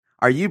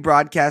Are you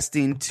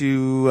broadcasting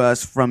to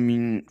us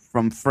from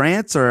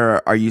France,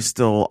 or are you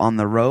still on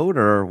the road,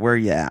 or where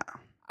you at?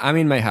 I'm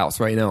in my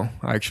house right now,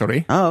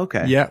 actually. Oh,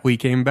 okay. Yeah, we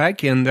came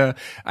back, and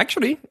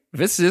actually,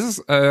 this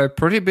is a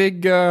pretty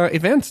big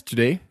event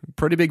today,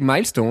 pretty big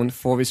milestone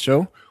for this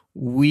show.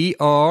 We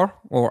are,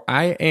 or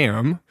I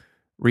am,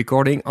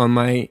 recording on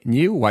my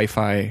new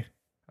Wi-Fi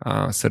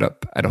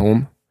setup at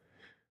home,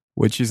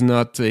 which is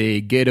not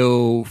a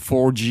ghetto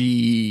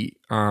 4G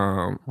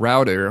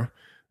router,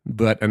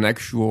 but an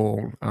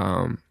actual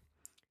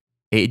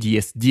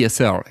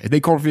DSL. They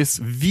call this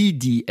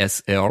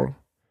VDSL,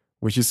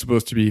 which is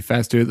supposed to be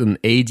faster than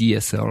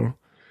ADSL.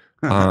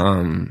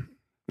 And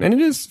it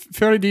is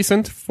fairly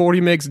decent,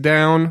 40 megs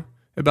down,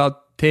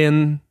 about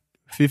 10,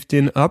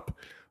 15 up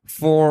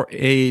for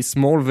a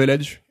small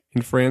village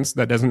in France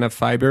that doesn't have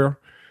fiber.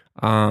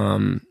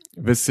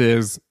 This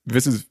is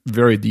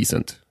very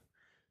decent.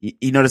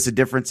 You notice a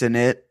difference in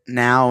it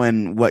now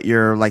and what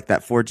your like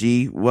that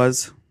 4G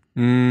was?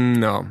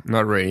 No,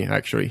 not really,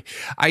 actually.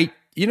 I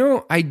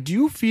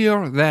do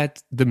feel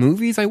that the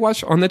movies I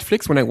watch on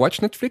Netflix, when I watch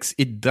Netflix,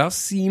 it does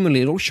seem a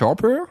little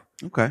sharper.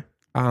 Okay.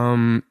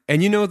 And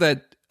you know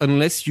that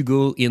unless you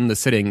go in the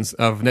settings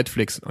of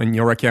Netflix on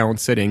your account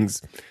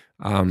settings,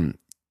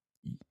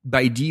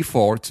 by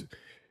default,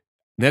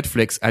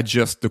 Netflix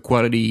adjusts the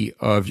quality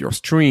of your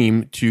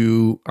stream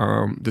to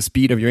the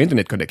speed of your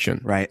internet connection.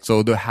 Right.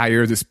 So the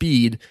higher the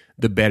speed,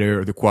 the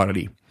better the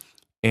quality.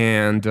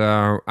 And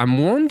I'm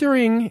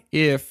wondering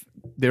if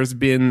there's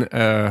been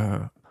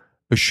a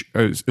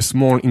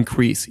small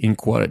increase in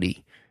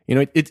quality. You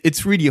know,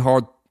 it's really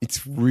hard.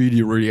 It's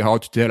really, really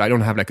hard to tell. I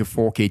don't have like a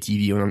 4K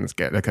TV and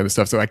that kind of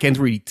stuff, so I can't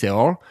really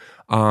tell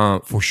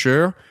for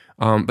sure.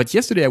 But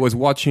yesterday I was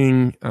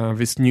watching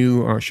this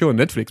new show on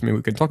Netflix. Maybe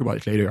we can talk about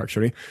it later,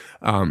 actually.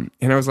 And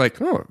I was like,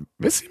 oh,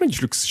 this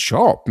image looks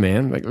sharp,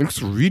 man. Like, it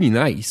looks really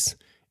nice.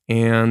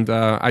 And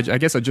I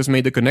guess I just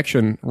made the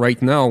connection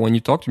right now when you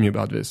talked to me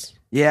about this.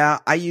 Yeah,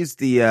 I use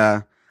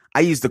the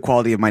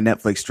quality of my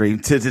Netflix stream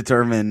to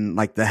determine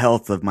like the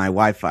health of my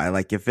Wi-Fi.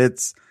 Like if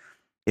the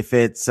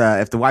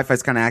Wi-Fi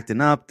is kind of acting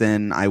up,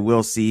 then I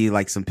will see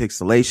like some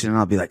pixelation, and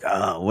I'll be like,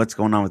 oh, what's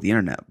going on with the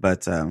internet?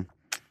 But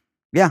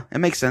yeah, it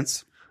makes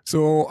sense.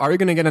 So, are you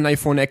gonna get an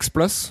iPhone X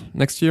Plus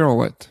next year or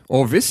what?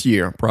 Or this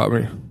year,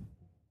 probably?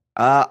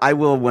 I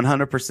will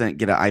 100%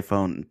 get an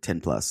iPhone 10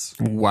 Plus.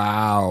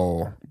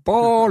 Wow,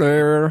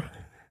 baller.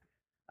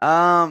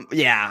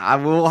 Yeah, I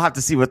will have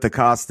to see what the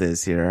cost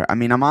is here. I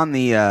mean, I'm on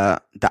the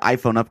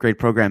iPhone upgrade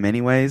program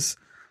anyways.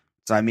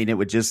 So, I mean, it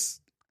would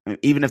just,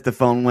 even if the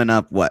phone went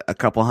up, a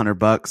couple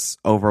 $100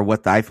 over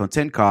what the iPhone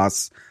 10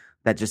 costs,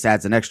 that just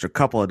adds an extra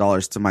couple of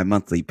dollars to my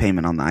monthly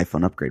payment on the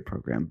iPhone upgrade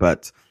program.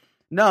 But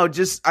no,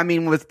 just, I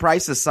mean, with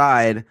price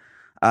aside,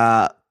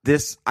 I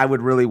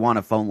would really want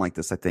a phone like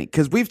this, I think.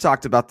 Because we've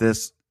talked about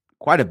this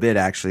quite a bit,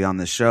 actually, on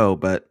this show.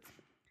 But,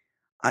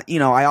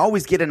 I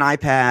always get an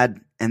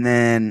iPad, and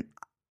then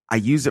I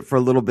use it for a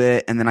little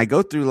bit, and then I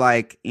go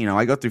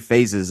through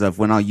phases of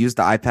when I'll use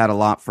the iPad a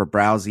lot for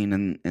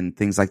browsing and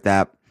things like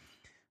that,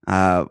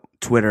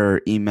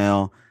 Twitter,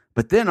 email.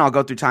 But then I'll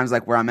go through times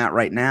like where I'm at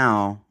right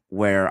now,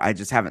 where I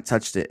just haven't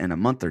touched it in a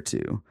month or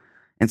two.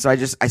 And so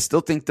I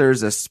still think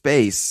there's a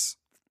space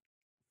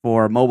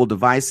for mobile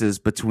devices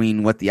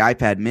between what the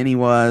iPad mini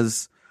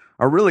was,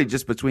 or really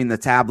just between the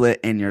tablet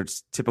and your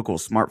typical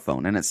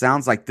smartphone. And it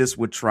sounds like this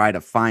would try to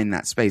find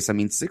that space. I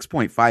mean,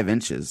 6.5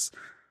 inches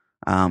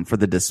for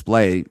the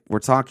display. We're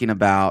talking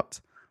about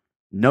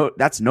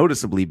that's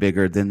noticeably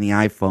bigger than the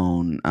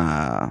iPhone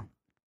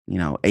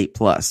 8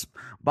 Plus.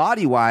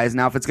 Body-wise,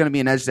 now if it's going to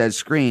be an edge-to-edge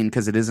screen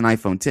because it is an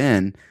iPhone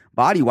 10,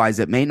 body-wise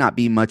it may not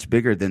be much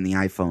bigger than the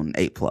iPhone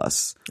 8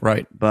 Plus.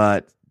 Right.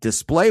 But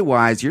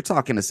display-wise, you're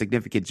talking a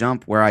significant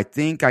jump where I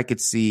think I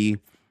could see,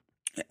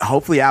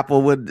 hopefully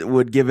Apple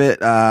would give it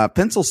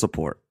pencil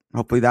support.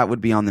 Hopefully that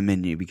would be on the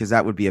menu, because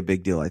that would be a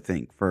big deal, I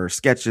think, for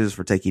sketches,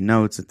 for taking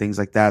notes and things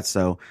like that.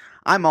 So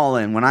I'm all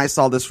in. When I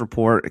saw this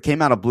report, it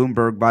came out of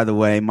Bloomberg, by the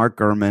way, Mark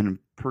Gurman,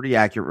 pretty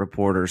accurate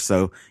reporter.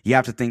 So you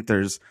have to think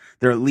they're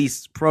at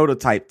least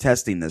prototype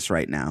testing this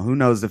right now. Who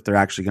knows if they're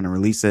actually going to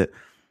release it?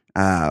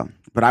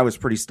 But I was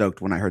pretty stoked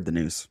when I heard the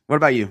news. What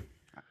about you?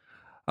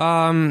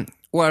 Well,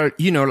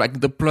 like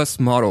the Plus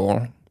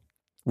model,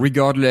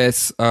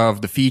 regardless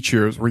of the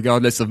features,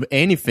 regardless of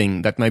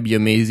anything that might be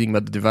amazing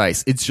about the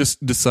device, it's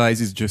just the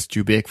size is just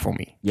too big for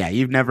me. Yeah,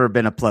 you've never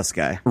been a Plus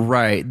guy.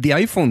 Right. The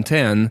iPhone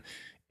 10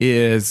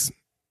 is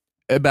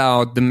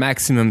about the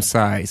maximum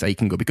size I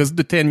can go, because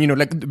the 10,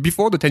 like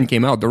before the 10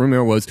 came out, the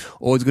rumor was,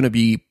 it's going to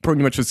be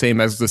pretty much the same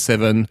as the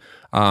 7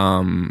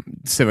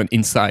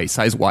 in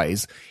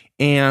size-wise.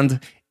 And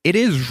it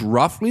is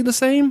roughly the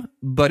same,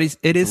 but it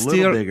is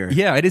still bigger.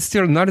 Yeah, it is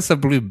still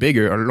noticeably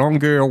bigger,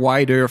 longer,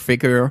 wider,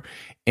 thicker,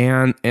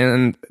 and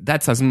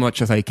that's as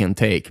much as I can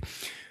take.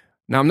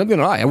 Now, I'm not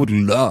gonna lie, I would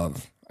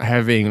love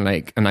having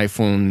like an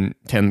iPhone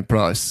 10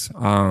 Plus,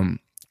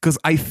 because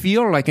I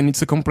feel like, and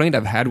it's a complaint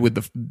I've had with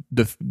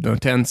the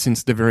 10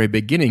 since the very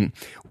beginning,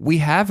 we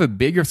have a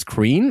bigger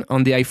screen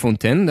on the iPhone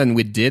 10 than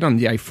we did on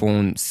the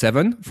iPhone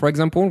 7, for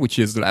example, which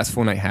is the last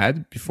phone I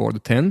had before the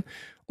 10,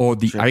 or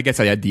I guess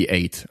I had the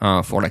 8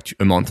 for like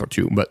a month or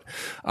two. But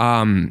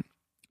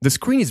the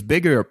screen is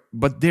bigger,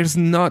 but there's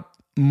not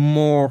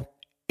more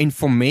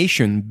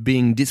information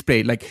being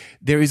displayed. Like,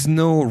 there is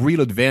no real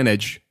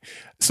advantage.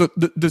 So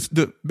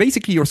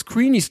basically your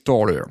screen is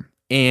taller.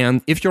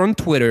 And if you're on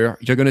Twitter,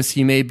 you're going to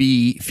see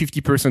maybe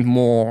 50%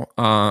 more,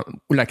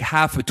 like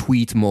half a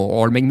tweet more,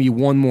 or maybe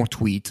one more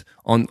tweet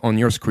on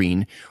your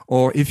screen.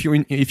 Or if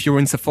you're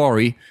in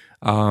Safari,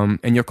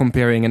 and you're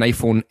comparing an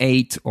iPhone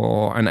 8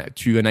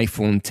 to an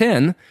iPhone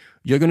 10,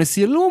 you're going to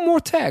see a little more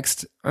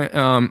text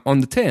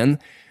on the 10.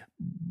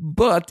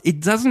 But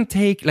it doesn't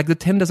take, like the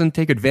 10 doesn't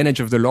take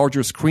advantage of the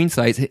larger screen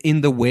size in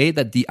the way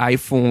that the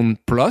iPhone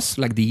Plus,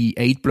 like the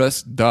 8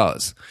 Plus,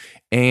 does.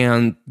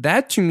 And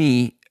that to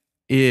me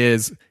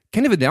is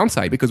kind of a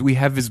downside, because we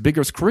have this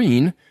bigger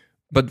screen,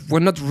 but we're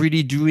not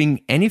really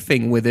doing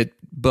anything with it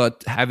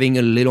but having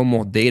a little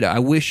more data. I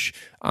wish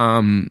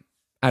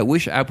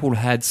Apple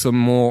had some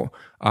more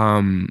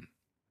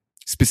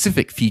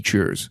specific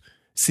features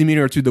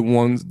similar to the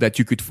ones that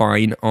you could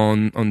find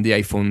on the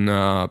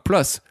iPhone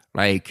Plus,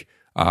 like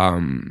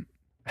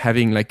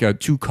having like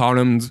two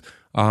columns,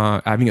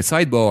 having a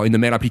sidebar in the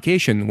mail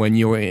application when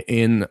you're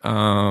in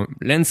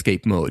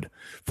landscape mode,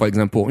 for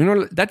example. You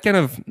know, that kind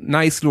of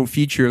nice little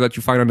feature that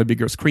you find on a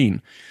bigger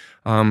screen.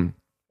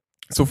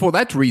 So for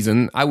that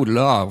reason, I would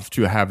love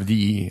to have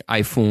the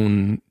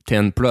iPhone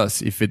 10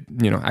 Plus if it,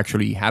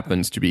 actually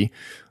happens to be.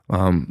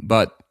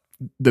 But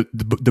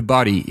the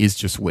body is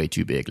just way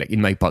too big. Like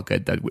in my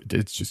pocket,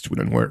 it just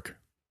wouldn't work.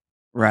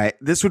 Right.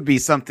 This would be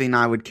something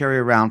I would carry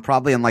around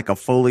probably in like a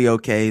folio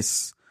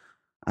case.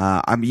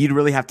 You'd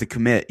really have to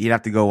commit. You'd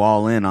have to go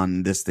all in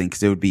on this thing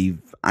because it would be,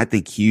 I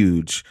think,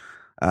 huge.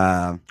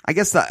 I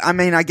guess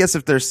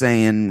if they're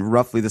saying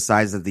roughly the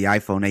size of the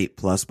iPhone 8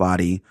 Plus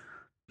body,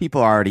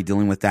 people are already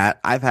dealing with that.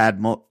 I've had,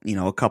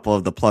 a couple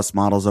of the Plus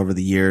models over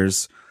the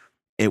years.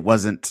 It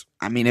was,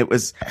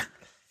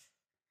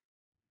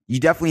 you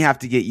definitely have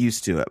to get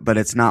used to it, but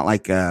it's not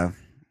like,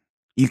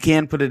 you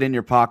can put it in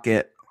your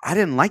pocket. I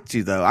didn't like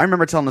to, though. I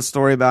remember telling a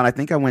story about, I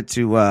think I went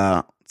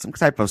to, some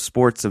type of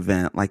sports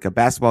event, like a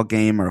basketball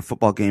game or a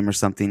football game or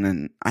something.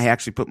 And I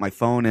actually put my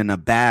phone in a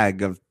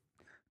bag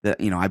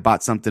I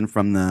bought something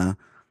from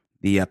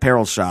the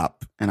apparel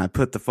shop, and I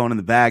put the phone in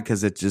the bag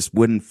because it just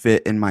wouldn't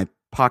fit in my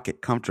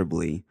pocket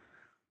comfortably.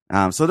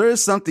 So there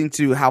is something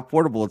to how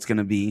portable it's going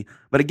to be.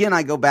 But again,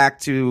 I go back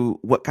to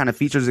what kind of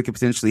features it could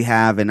potentially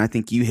have. And I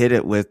think you hit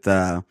it with,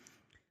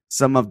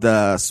 some of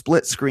the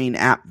split screen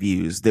app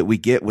views that we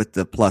get with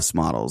the Plus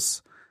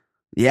models.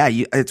 Yeah,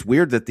 it's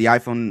weird that the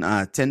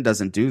iPhone 10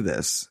 doesn't do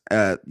this.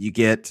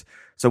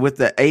 So with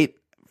the 8,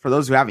 for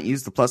those who haven't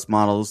used the Plus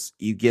models,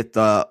 you get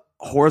the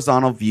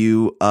horizontal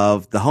view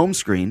of the home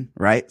screen,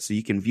 right? So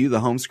you can view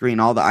the home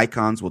screen. All the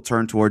icons will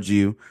turn towards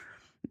you.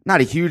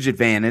 Not a huge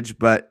advantage,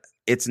 but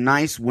it's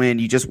nice when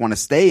you just want to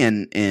stay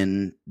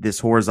in this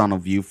horizontal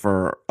view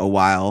for a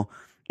while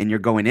and you're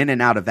going in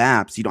and out of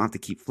apps. You don't have to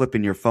keep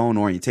flipping your phone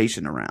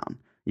orientation around.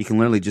 You can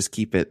literally just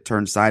keep it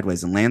turned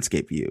sideways in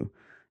landscape view.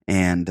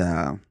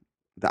 And,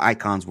 the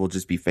icons will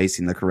just be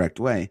facing the correct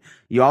way.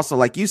 You also,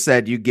 like you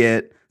said, you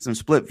get some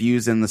split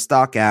views in the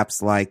stock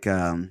apps like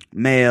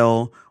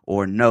Mail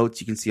or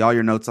Notes. You can see all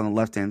your notes on the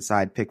left-hand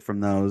side, pick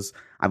from those.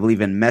 I believe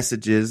in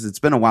Messages. It's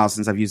been a while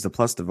since I've used the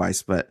Plus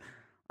device, but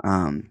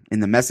in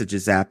the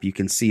Messages app, you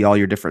can see all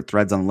your different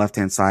threads on the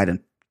left-hand side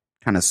and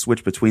kind of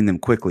switch between them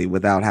quickly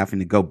without having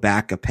to go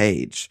back a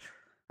page.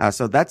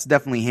 So that's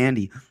definitely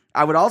handy.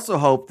 I would also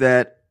hope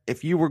that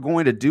if you were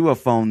going to do a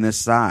phone this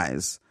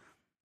size,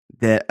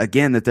 that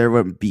there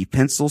would be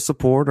pencil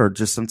support or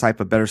just some type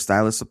of better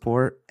stylus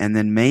support, and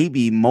then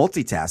maybe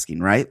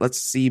multitasking, right? Let's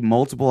see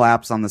multiple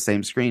apps on the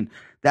same screen.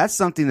 That's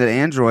something that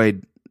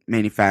Android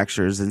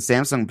manufacturers and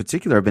Samsung in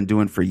particular have been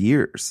doing for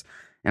years.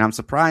 And I'm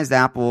surprised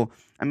Apple,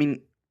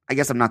 I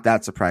guess I'm not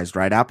that surprised,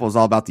 right? Apple is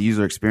all about the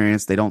user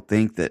experience. They don't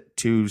think that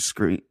two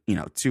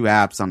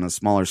apps on a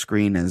smaller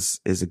screen is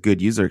a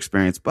good user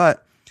experience,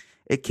 but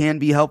it can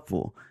be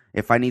helpful.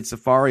 If I need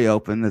Safari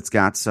open that's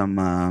got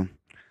some,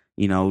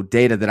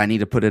 data that I need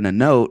to put in a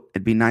note,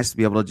 it'd be nice to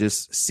be able to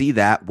just see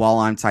that while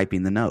I'm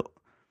typing the note.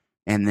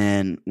 And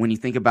then when you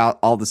think about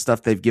all the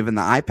stuff they've given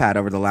the iPad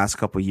over the last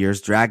couple of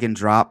years, drag and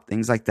drop,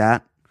 things like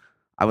that,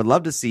 I would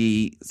love to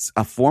see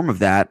a form of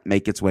that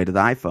make its way to the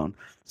iPhone.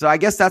 So I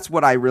guess that's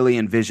what I really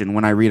envision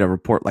when I read a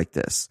report like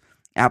this.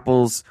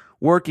 Apple's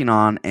working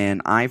on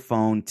an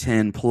iPhone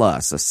 10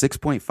 Plus, a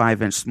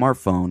 6.5-inch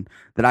smartphone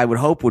that I would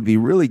hope would be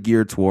really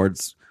geared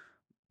towards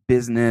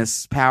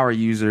business, power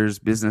users,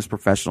 business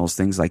professionals,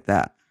 things like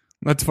that.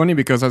 That's funny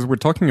because as we're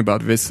talking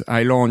about this,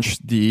 I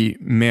launched the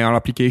Mail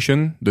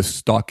application, the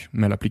stock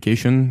Mail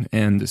application,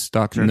 and the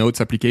stock Notes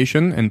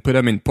application, and put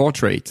them in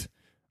portrait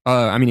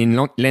I mean,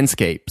 in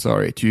landscape,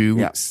 sorry, to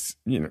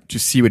Yeah. to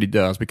see what it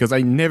does, because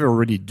I never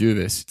really do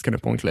this. It's kind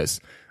of pointless,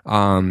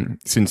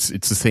 since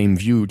it's the same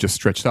view just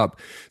stretched up.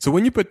 So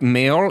when you put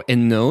mail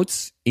and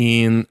notes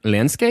in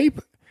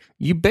landscape,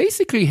 you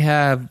basically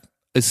have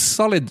a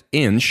solid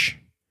inch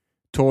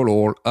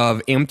total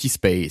of empty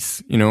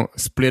space,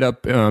 split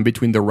up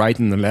between the right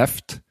and the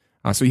left.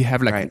 So you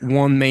have like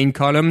one main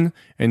column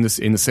in the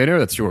center,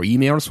 that's your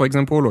emails, for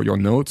example, or your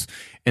notes.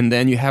 And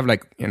then you have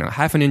like,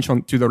 half an inch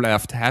to the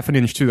left, half an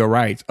inch to the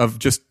right of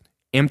just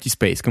empty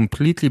space,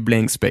 completely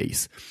blank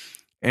space.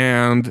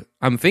 And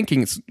I'm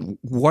thinking,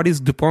 what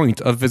is the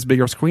point of this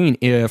bigger screen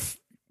if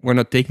we're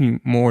not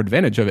taking more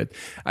advantage of it?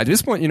 At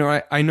this point,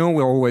 I know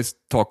we always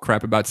talk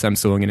crap about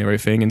Samsung and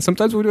everything, and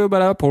sometimes we do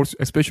about Apple,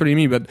 especially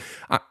me, but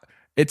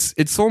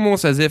it's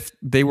almost as if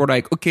they were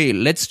like, okay,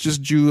 let's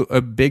just do a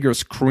bigger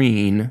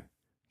screen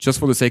just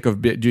for the sake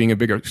of doing a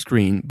bigger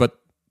screen, but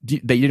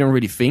they didn't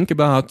really think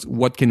about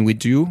what can we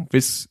do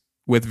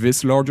with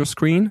this larger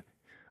screen.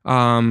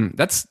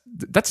 That's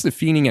the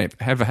feeling I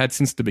have had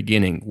since the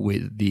beginning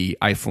with the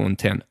iPhone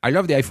 10. I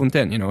love the iPhone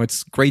 10.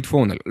 It's a great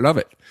phone. I love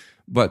it,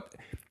 but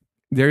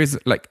there is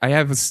like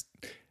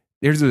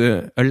there's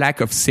a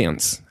lack of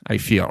sense, I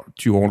feel,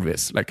 to all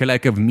this, like a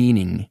lack of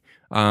meaning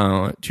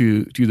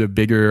to the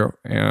bigger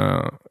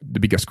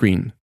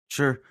screen.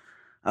 Sure.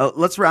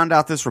 Let's round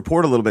out this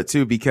report a little bit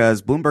too,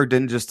 because Bloomberg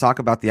didn't just talk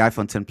about the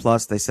iPhone 10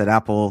 Plus. They said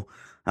Apple,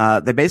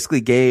 they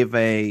basically gave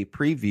a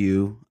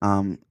preview.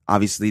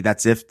 Obviously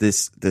that's if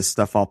this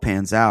stuff all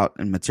pans out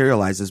and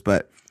materializes,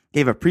 but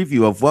gave a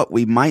preview of what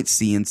we might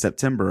see in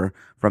September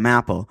from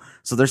Apple.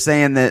 So they're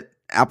saying that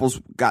Apple's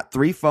got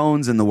 3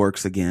 phones in the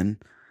works again.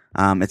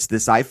 It's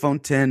this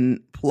iPhone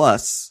 10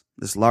 Plus,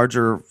 this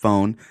larger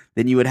phone.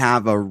 Then you would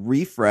have a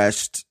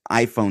refreshed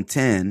iPhone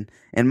 10.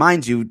 And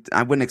mind you,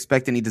 I wouldn't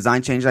expect any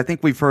design changes. I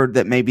think we've heard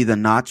that maybe the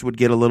notch would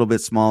get a little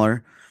bit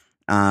smaller.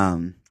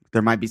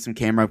 There might be some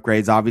camera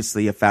upgrades,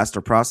 obviously a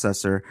faster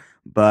processor,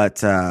 but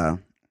the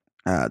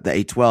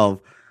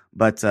A12,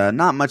 but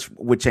not much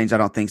would change, I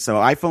don't think. So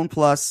iPhone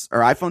Plus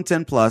or iPhone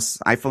 10 Plus,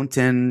 iPhone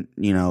 10,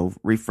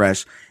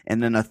 refresh,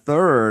 and then a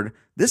third.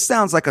 This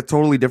sounds like a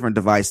totally different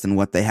device than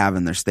what they have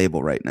in their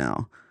stable right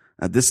now.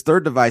 This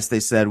third device, they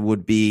said,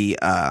 would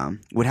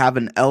have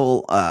an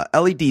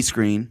LED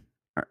screen,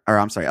 or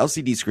I'm sorry,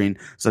 LCD screen.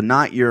 So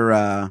not your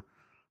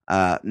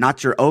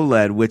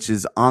OLED, which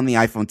is on the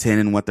iPhone 10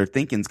 and what they're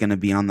thinking is going to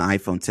be on the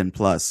iPhone 10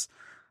 Plus.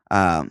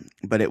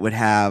 But it would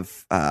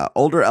have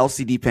older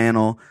LCD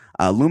panel,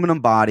 aluminum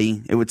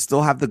body. It would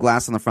still have the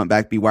glass on the front,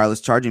 back, be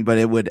wireless charging, but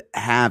it would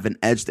have an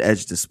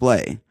edge-to-edge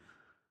display.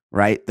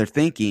 Right? They're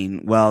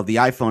thinking, well, the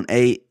iPhone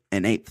 8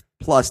 and 8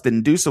 Plus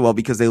didn't do so well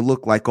because they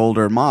look like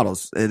older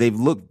models. They've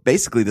looked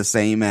basically the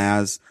same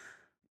as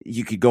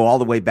you could go all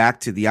the way back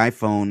to the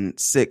iPhone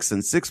 6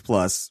 and 6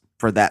 Plus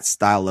for that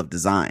style of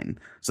design.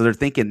 So they're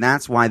thinking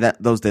that's why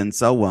those didn't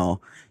sell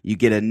well. You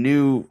get a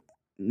new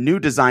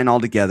design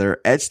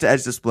altogether,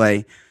 edge-to-edge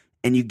display,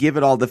 and you give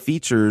it all the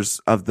features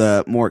of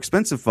the more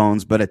expensive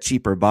phones, but a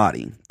cheaper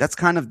body. That's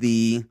kind of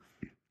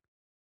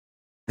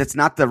that's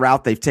not the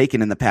route they've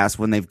taken in the past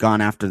when they've gone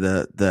after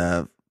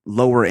the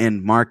lower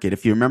end market.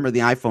 If you remember the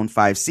iPhone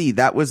 5C,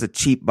 that was a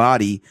cheap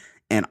body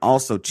and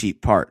also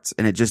cheap parts,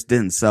 and it just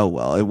didn't sell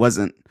well. It was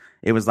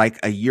like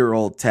a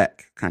year-old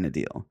tech kind of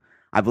deal.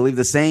 I believe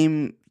the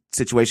same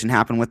situation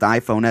happened with the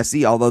iPhone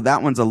SE, although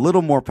that one's a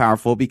little more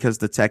powerful because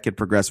the tech had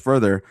progressed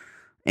further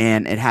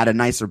and it had a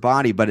nicer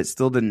body, but it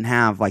still didn't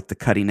have like the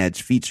cutting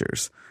edge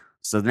features.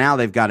 So now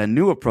they've got a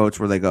new approach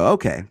where they go,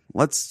 okay,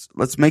 let's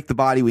make the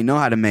body we know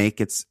how to make.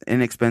 It's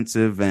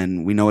inexpensive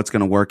and we know it's going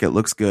to work. It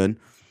looks good,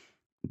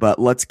 but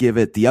let's give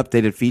it the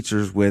updated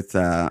features with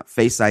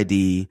Face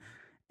ID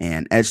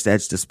and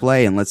edge-to-edge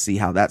display, and let's see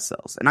how that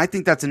sells. And I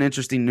think that's an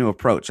interesting new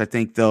approach. I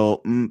think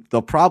they'll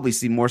probably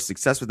see more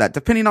success with that,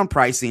 depending on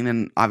pricing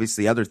and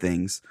obviously other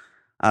things.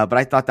 But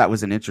I thought that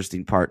was an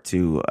interesting part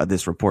to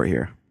this report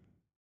here.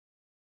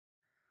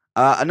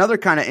 Another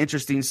kind of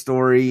interesting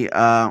story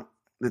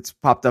that's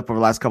popped up over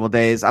the last couple of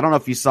days. I don't know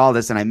if you saw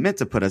this, and I meant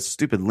to put a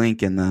stupid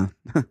link in the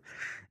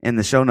in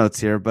the show notes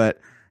here, but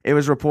it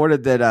was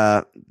reported that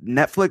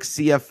Netflix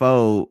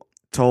CFO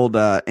told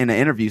in an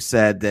interview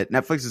said that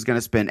Netflix is going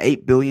to spend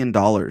 $8 billion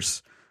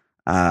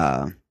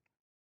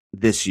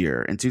this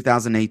year in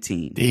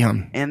 2018.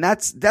 Damn. And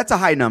that's a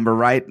high number,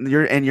 right?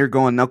 You're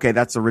going, okay,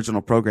 that's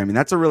original programming.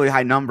 That's a really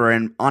high number,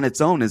 and on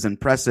its own is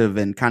impressive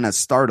and kind of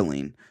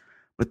startling.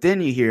 But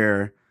then you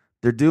hear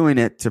they're doing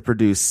it to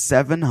produce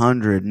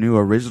 700 new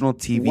original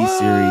TV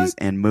series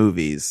and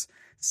movies.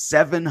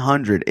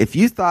 700. If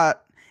you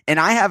thought, and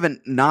I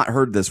haven't not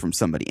heard this from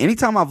somebody.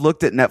 Anytime I've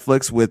looked at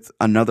Netflix with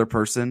another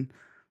person,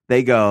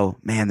 they go,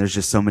 man, there's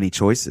just so many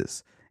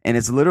choices. And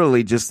it's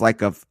literally just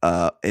like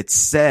it's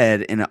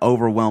said in an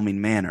overwhelming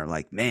manner.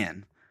 Like,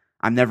 man,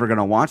 I'm never going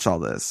to watch all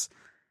this.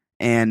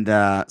 And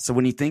so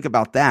when you think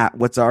about that,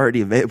 what's already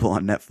available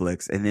on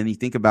Netflix, and then you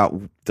think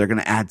about they're going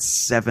to add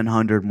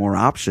 700 more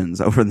options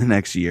over the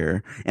next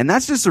year. And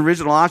that's just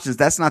original options.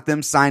 That's not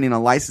them signing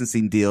a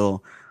licensing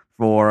deal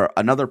for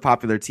another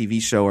popular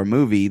TV show or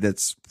movie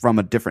that's from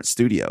a different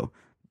studio.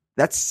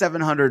 That's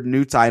 700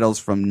 new titles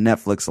from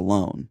Netflix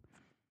alone.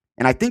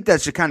 And I think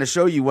that should kind of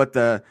show you what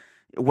the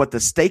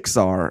stakes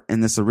are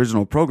in this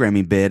original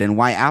programming bid and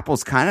why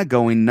Apple's kind of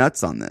going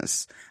nuts on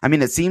this. I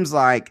mean, it seems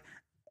like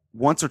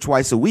once or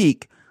twice a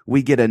week,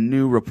 we get a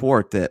new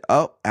report that,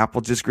 oh, Apple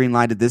just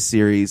greenlighted this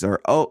series,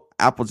 or, oh,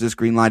 Apple just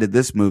greenlighted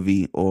this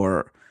movie,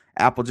 or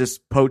Apple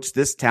just poached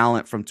this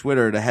talent from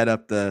Twitter to head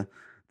up the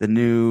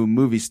new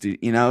movie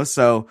studio,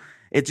 So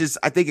I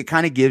think it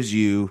kind of gives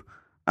you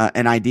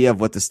an idea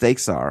of what the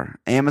stakes are.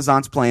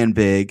 Amazon's playing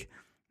big.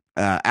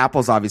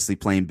 Apple's obviously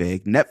playing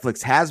big.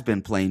 Netflix has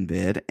been playing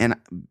big,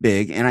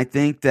 and I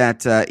think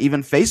that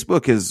even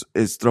Facebook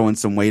is throwing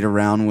some weight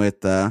around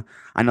with. I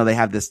know they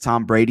have this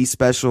Tom Brady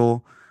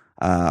special.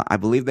 I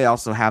believe they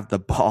also have the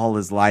Ball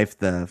is Life,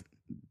 the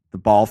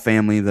Ball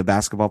family, the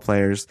basketball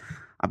players.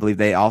 I believe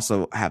they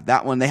also have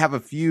that one. They have a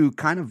few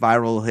kind of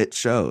viral hit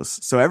shows,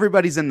 so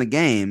everybody's in the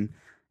game,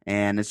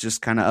 and it's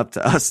just kind of up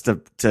to us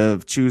to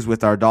choose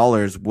with our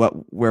dollars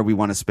where we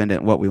want to spend it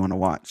and what we want to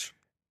watch.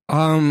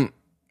 I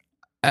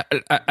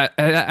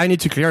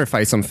need to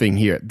clarify something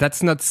here.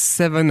 That's not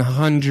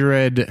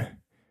 700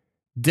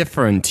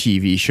 different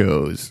TV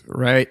shows,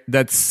 right?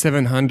 That's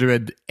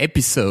 700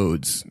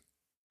 episodes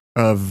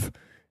of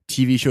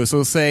TV shows.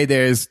 So say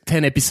there's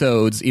 10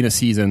 episodes in a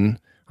season.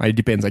 It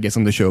depends, I guess,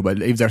 on the show,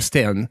 but if there's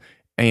 10,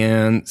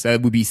 and so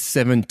that would be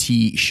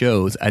 70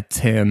 shows at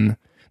 10.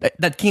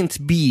 That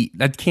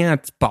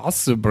can't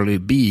possibly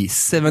be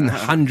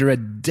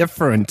 700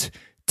 different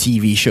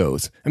TV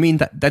shows. I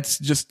mean, that's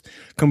just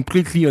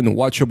completely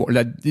unwatchable.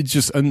 It's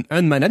just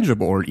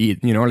unmanageable.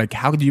 Like,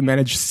 how do you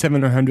manage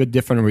 700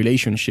 different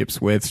relationships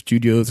with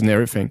studios and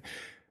everything?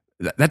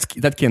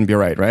 That can't be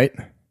right?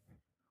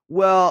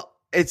 Well,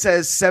 it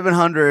says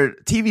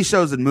 700 TV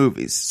shows and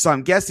movies. So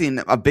I'm guessing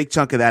a big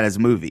chunk of that is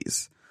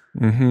movies.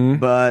 Mm-hmm.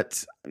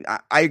 But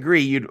I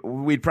agree.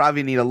 We'd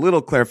probably need a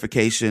little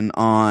clarification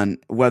on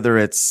whether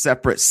it's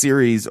separate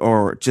series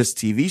or just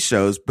TV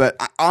shows. But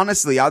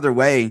honestly, either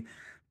way,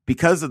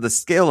 because of the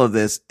scale of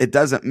this, it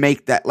doesn't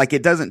make that, like,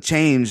 it doesn't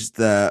change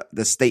the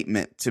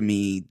statement to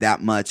me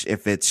that much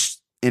if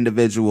it's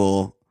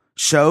individual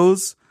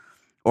shows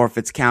or if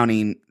it's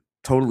counting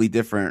totally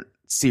different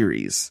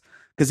series.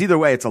 Because either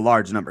way, it's a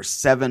large number,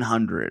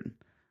 700.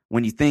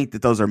 When you think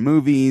that those are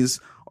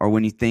movies or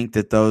when you think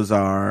that those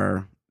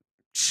are,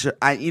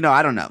 I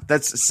don't know.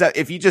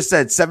 If you just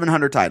said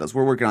 700 titles,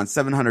 we're working on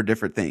 700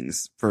 different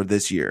things for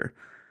this year.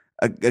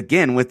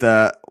 Again, with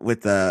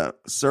a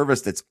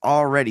service that's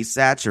already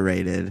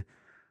saturated,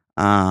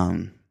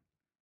 it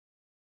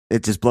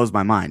just blows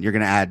my mind. You're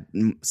going to add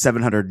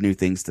 700 new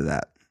things to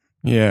that.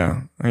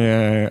 Yeah.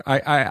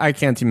 I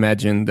can't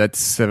imagine that's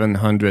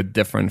 700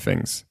 different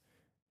things.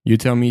 You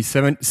tell me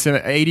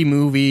 80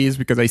 movies,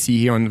 because I see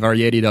here on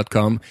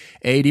Variety.com,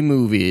 80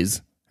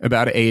 movies,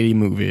 about 80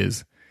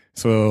 movies.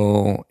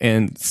 So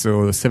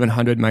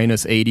 700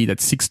 minus 80,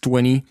 that's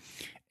 620.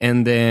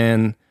 And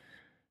then,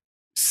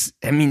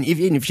 I mean,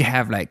 even if you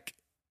have like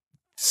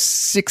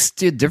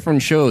 60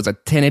 different shows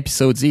at 10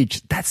 episodes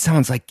each, that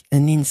sounds like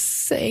an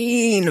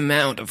insane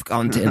amount of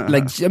content.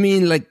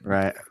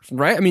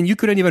 Right. I mean, you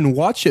couldn't even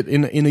watch it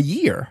in a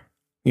year.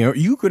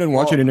 You couldn't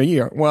watch it in a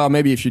year. Well,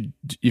 maybe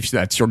if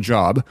that's your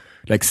job,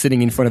 like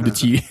sitting in front of the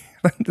TV.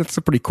 That's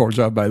a pretty cool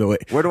job, by the way.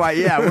 Where do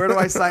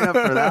I sign up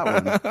for that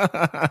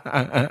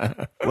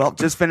one? Well,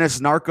 just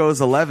finished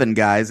Narcos 11,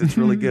 guys. It's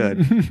really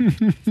good.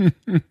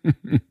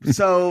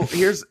 So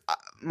here's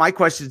my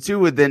question too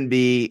would then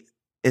be,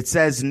 it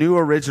says new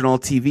original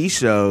TV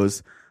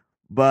shows,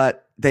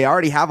 but they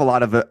already have a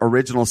lot of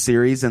original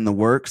series in the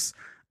works.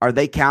 Are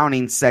they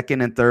counting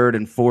second and third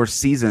and fourth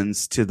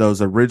seasons to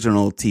those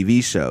original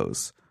TV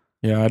shows?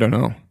 Yeah, I don't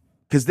know.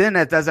 Because then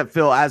that doesn't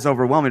feel as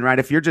overwhelming, right?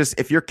 If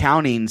you're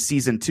counting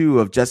season 2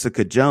 of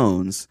Jessica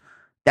Jones,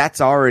 that's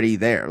already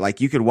there.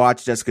 Like, you could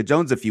watch Jessica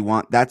Jones if you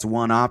want. That's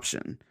one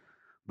option.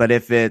 But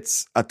if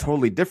it's a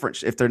totally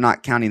different, if they're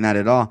not counting that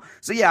at all.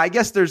 So yeah, I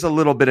guess there's a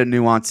little bit of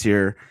nuance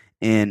here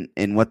in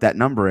what that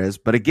number is.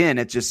 But again,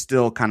 it's just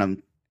still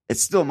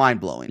it's still mind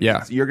blowing.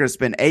 Yeah. So you're going to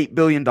spend $8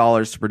 billion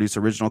to produce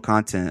original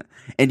content,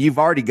 and you've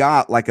already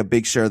got like a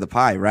big share of the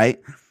pie, right?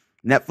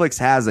 Netflix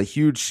has a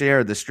huge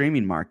share of the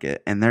streaming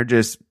market, and they're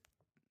just,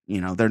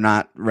 they're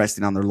not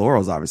resting on their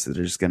laurels. Obviously,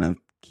 they're just going to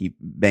keep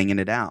banging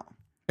it out.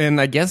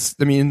 And I guess,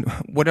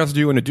 what else do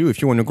you want to do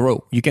if you want to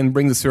grow? You can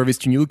bring the service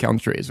to new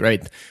countries,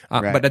 right?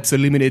 Right. But that's a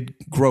limited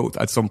growth.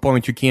 At some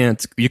point, you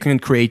can't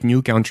create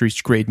new countries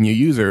to create new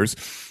users,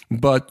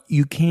 but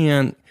you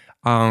can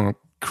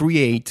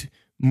create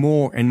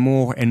more and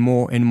more and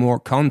more and more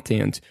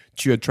content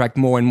to attract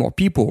more and more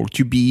people,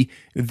 to be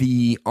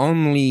the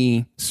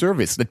only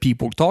service that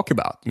people talk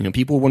about.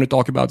 People want to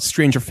talk about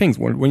Stranger Things.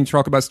 When you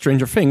talk about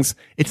Stranger Things,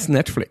 it's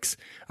Netflix.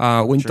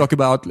 When you talk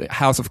about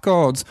House of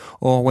Cards,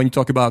 or when you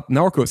talk about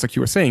Narcos, like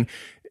you were saying,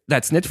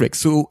 that's Netflix.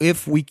 So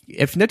if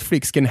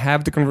Netflix can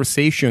have the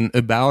conversation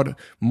about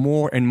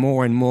more and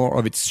more and more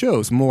of its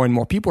shows, more and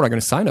more people are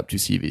going to sign up to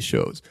see these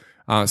shows.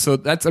 So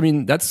that's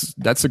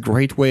a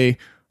great way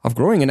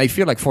growing. And I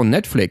feel like for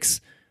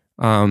Netflix,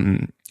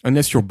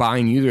 unless you're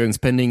buying users and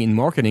spending in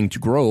marketing to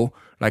grow,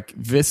 like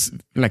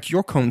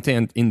your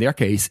content in their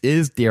case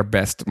is their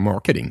best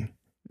marketing,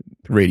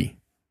 really.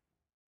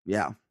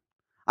 Yeah,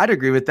 I'd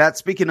agree with that.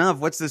 Speaking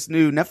of, what's this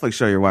new Netflix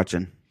show you're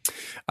watching?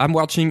 I'm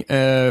watching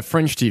a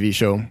French TV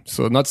show,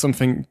 so not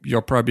something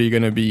you're probably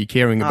going to be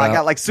caring about. I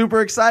got like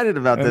super excited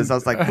about this. I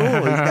was like, cool,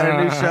 he's got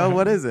a new show.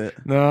 What is it?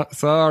 No,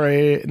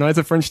 sorry. No, it's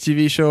a French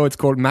TV show. It's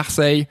called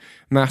Marseille.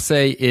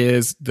 Marseille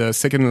is the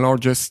second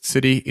largest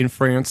city in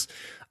France.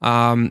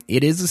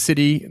 It is a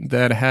city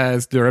that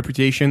has the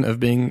reputation of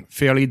being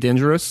fairly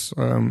dangerous.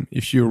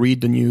 If you read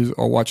the news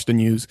or watch the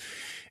news,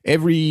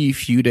 every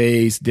few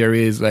days there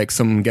is like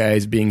some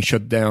guys being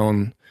shut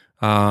down,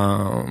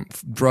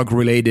 drug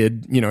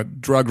related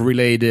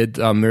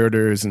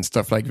murders and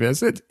stuff like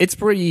this. It's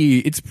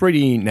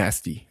pretty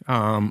nasty.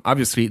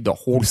 Obviously the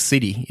whole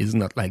city is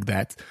not like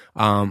that.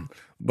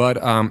 But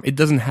it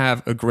doesn't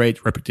have a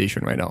great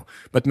reputation right now.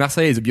 But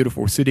Marseille is a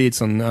beautiful city.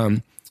 It's on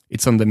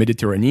the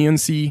Mediterranean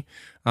Sea,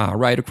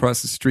 right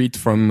across the street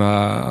from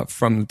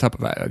the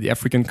top of the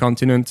African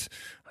continent.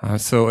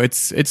 So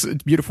it's a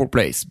beautiful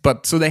place.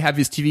 But so they have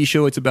this TV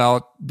show. It's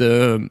about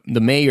the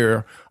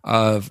mayor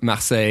of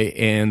Marseille,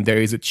 and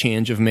there is a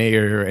change of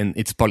mayor, and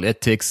it's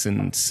politics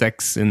and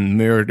sex and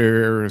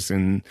murders,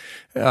 and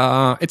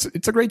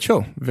it's a great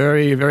show.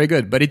 Very, very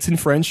good. But it's in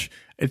French.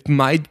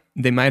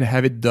 They might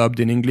have it dubbed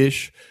in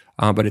English.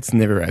 But it's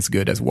never as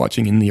good as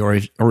watching in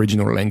the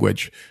original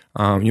language.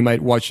 You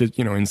might watch it,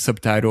 in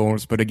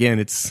subtitles, but again,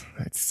 it's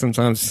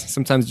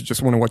sometimes you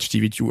just want to watch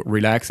TV to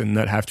relax and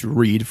not have to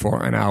read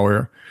for an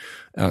hour.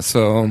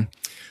 So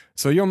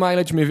your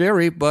mileage may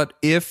vary, but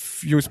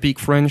if you speak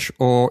French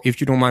or if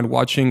you don't mind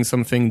watching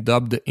something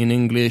dubbed in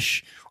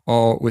English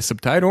or with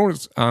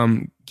subtitles,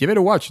 give it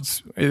a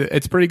watch.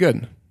 It's pretty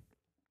good.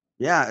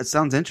 Yeah, it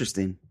sounds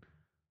interesting.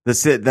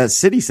 The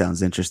city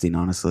sounds interesting,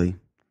 honestly.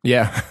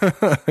 Yeah,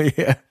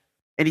 yeah.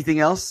 Anything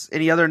else?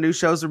 Any other new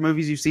shows or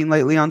movies you've seen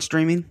lately on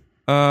streaming?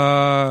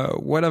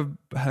 What have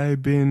I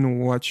been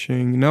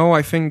watching? No,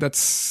 I think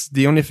that's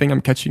the only thing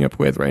I'm catching up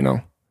with right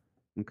now.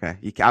 Okay.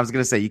 I was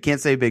going to say, you can't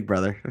say Big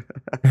Brother.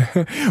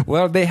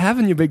 Well, they have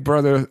a new Big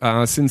Brother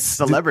since...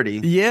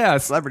 Celebrity.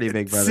 Yes. Celebrity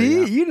Big Brother.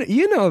 See, yeah.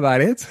 you know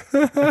about it.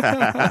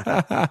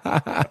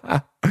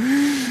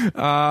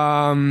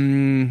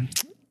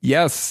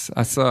 Yes,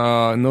 I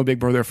saw no Big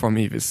Brother for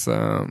me this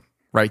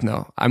right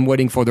now. I'm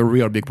waiting for the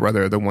real Big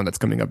Brother, the one that's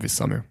coming up this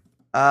summer.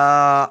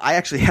 I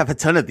actually have a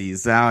ton of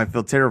these. Now I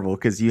feel terrible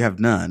because you have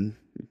none.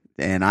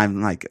 And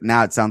I'm like,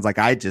 now it sounds like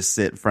I just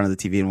sit in front of the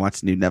TV and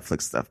watch new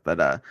Netflix stuff.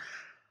 But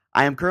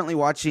I am currently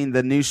watching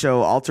the new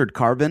show Altered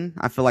Carbon.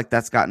 I feel like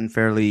that's gotten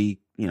fairly,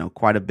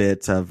 quite a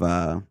bit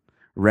of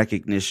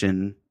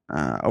recognition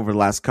over the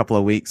last couple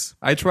of weeks.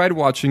 I tried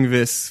watching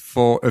this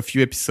for a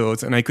few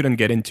episodes and I couldn't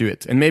get into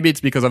it. And maybe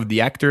it's because of the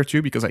actor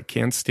too, because I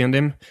can't stand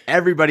him.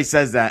 Everybody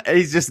says that.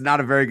 He's just not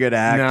a very good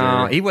actor.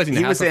 No, he was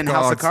in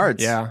House of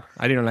Cards. Yeah,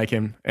 I didn't like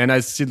him. And I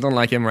still don't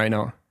like him right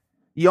now.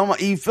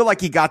 You feel like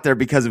he got there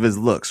because of his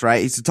looks,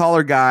 right? He's a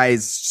taller guy,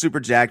 he's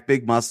super jacked,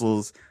 big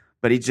muscles,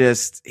 but he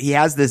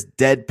has this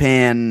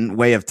deadpan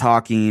way of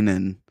talking,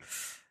 and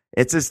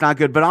it's just not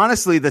good. But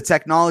honestly, the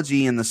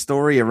technology and the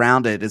story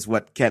around it is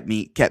what kept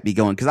me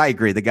going. Because I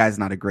agree, the guy's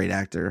not a great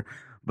actor.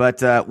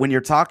 But when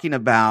you're talking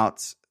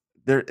about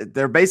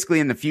they're basically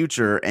in the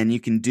future, and you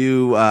can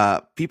do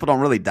people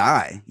don't really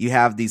die. You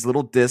have these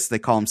little discs, they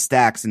call them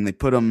stacks, and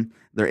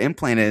they're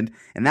implanted,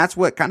 and that's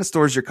what kind of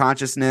stores your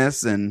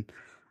consciousness. And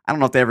I don't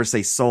know if they ever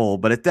say soul,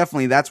 but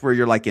that's where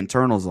your like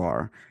internals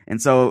are.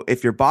 And so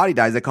if your body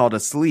dies, they call it a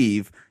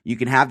sleeve. You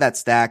can have that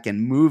stack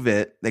and move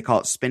it. They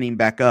call it spinning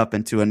back up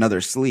into another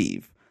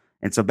sleeve.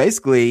 And so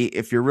basically,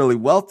 if you're really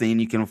wealthy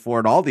and you can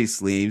afford all these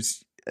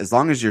sleeves, as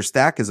long as your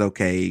stack is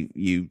okay,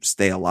 you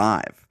stay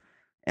alive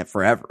and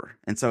forever.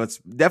 And so it's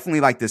definitely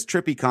like this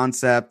trippy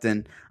concept.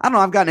 And I don't know,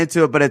 I've gotten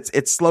into it, but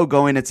it's slow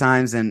going at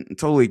times, and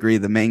totally agree.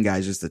 The main guy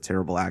is just a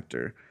terrible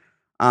actor.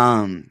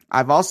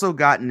 I've also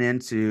gotten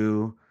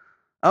into...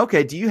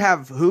 Okay, do you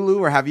have Hulu,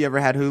 or have you ever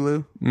had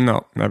Hulu?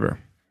 No, never.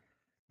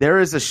 There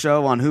is a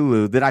show on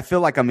Hulu that I feel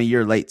like I'm a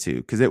year late to,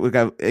 because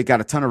it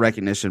got a ton of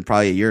recognition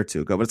probably a year or two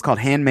ago, but it's called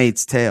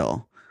Handmaid's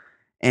Tale.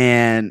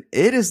 And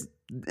it is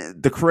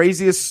the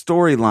craziest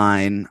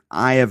storyline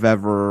I have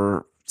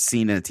ever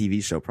seen in a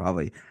TV show,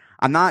 probably.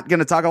 I'm not going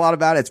to talk a lot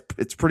about it.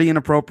 It's pretty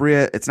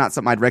inappropriate. It's not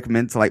something I'd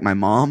recommend to like my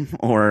mom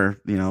or,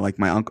 like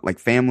my uncle, like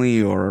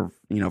family, or,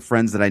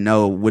 friends that I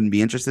know wouldn't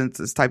be interested in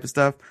this type of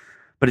stuff.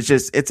 But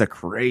it's a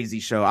crazy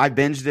show. I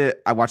binged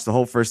it. I watched the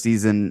whole first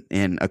season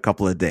in a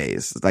couple of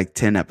days. It's like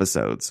 10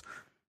 episodes.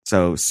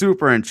 So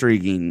super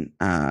intriguing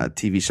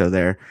TV show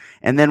there.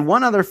 And then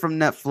one other from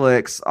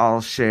Netflix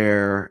I'll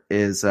share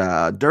is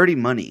Dirty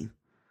Money.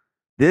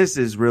 This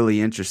is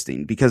really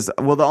interesting because,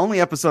 the only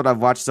episode I've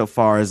watched so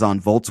far is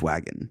on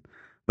Volkswagen.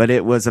 But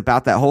it was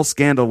about that whole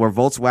scandal where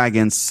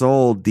Volkswagen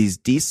sold these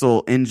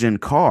diesel engine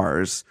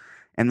cars,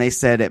 and they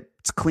said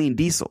it's clean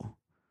diesel.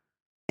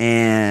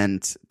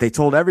 And they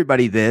told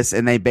everybody this,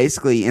 and they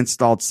basically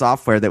installed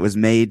software that was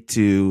made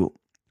to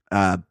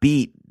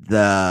beat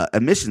the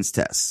emissions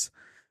tests.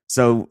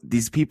 So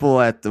these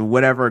people at the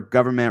whatever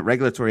government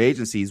regulatory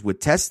agencies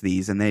would test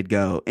these, and they'd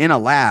go in a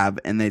lab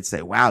and they'd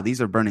say, wow, these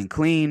are burning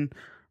clean,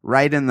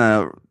 right in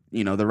the,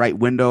 the right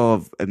window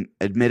of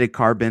emitted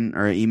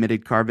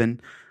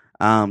carbon.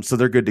 So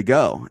they're good to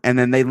go. And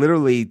then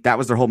that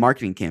was their whole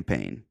marketing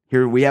campaign.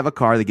 Here we have a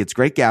car that gets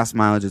great gas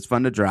mileage. It's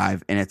fun to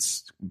drive, and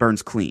it's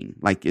burns clean.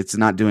 Like, it's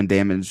not doing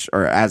damage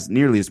or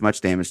nearly as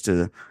much damage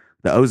to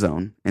the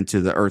ozone and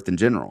to the earth in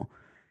general.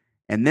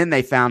 And then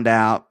they found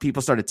out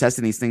people started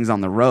testing these things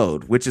on the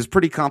road, which is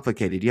pretty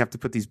complicated. You have to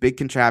put these big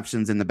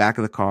contraptions in the back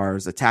of the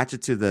cars, attach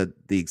it to the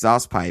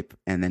exhaust pipe,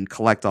 and then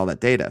collect all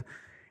that data.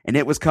 And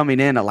it was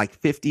coming in at like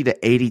 50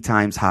 to 80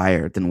 times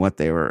higher than what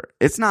they were.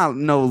 It's not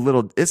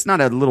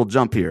a little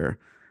jump here.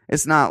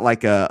 It's not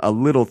like a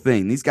little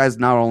thing. These guys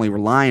not only were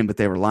lying, but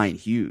they were lying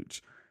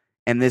huge.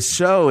 And this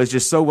show is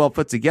just so well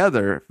put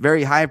together,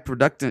 very high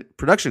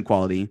production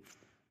quality,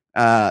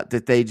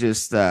 that they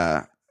just,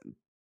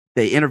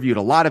 they interviewed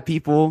a lot of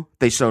people.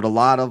 They showed a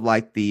lot of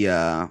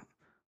the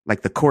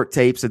court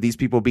tapes of these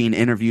people being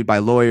interviewed by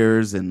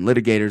lawyers and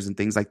litigators and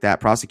things like that,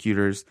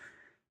 prosecutors.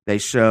 They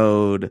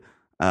showed,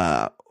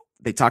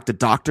 they talked to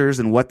doctors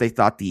and what they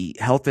thought the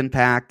health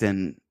impact,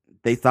 and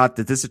they thought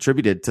that this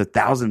attributed to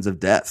thousands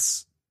of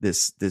deaths.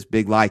 This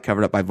big lie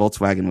covered up by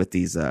Volkswagen with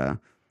these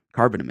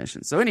carbon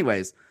emissions. So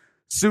anyways,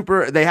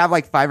 they have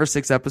like 5 or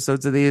 6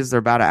 episodes of these. They're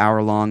about an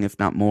hour long, if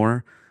not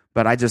more.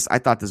 But I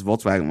thought this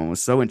Volkswagen one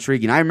was so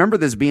intriguing. I remember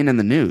this being in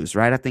the news,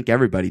 right? I think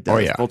everybody does. Oh,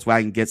 yeah.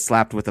 Volkswagen gets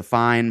slapped with a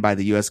fine by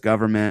the U.S.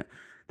 government.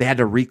 They had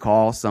to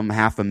recall some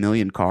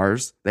 500,000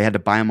 cars. They had to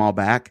buy them all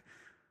back.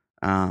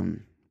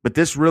 But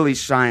this really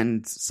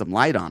shined some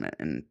light on it.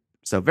 And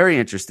so very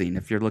interesting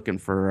if you're looking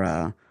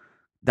for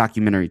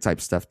documentary type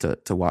stuff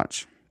to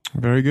watch.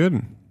 Very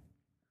good.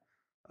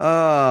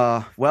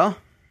 Well,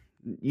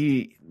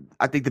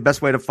 I think the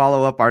best way to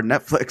follow up our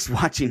Netflix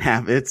watching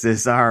habits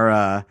is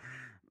our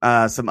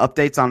some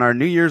updates on our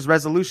New Year's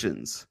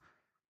resolutions.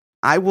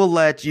 I will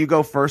let you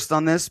go first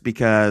on this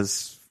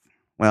because,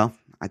 well,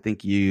 I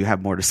think you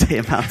have more to say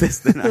about this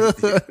than I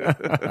do.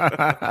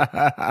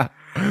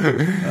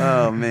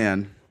 Oh,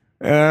 man.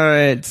 All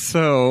right.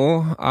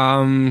 So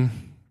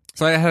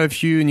I have a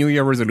few New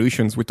Year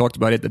resolutions. We talked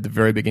about it at the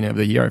very beginning of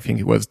the year. I think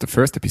it was the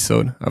first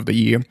episode of the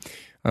year.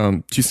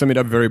 To sum it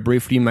up very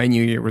briefly, my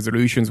New Year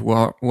resolutions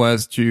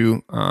was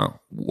to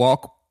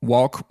walk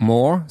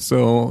more.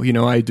 So,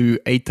 I do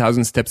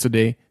 8,000 steps a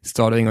day.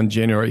 Starting on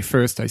January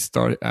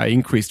 1st, I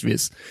increased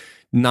this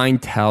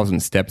 9,000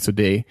 steps a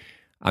day.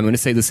 I'm going to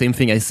say the same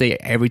thing I say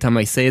every time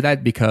I say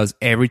that, because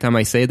every time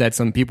I say that,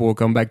 some people will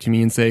come back to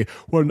me and say,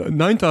 well,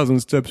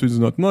 9,000 steps is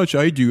not much.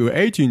 I do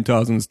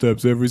 18,000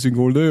 steps every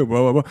single day.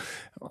 Blah, blah, blah.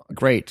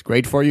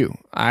 Great for you.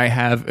 I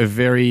have a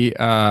very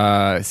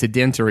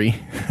sedentary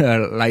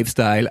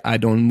lifestyle. I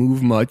don't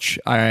move much.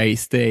 I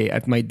stay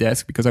at my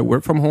desk because I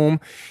work from home.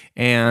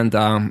 And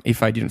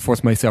if I didn't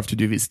force myself to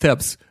do these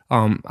steps,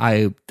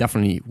 I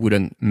definitely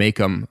wouldn't make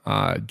them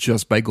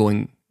just by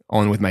going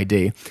on with my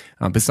day.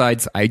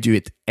 Besides, I do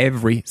it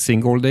every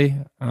single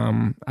day.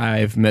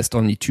 I've missed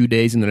only 2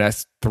 days in the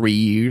last 3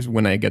 years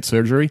when I get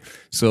surgery.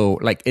 So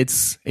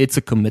it's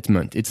a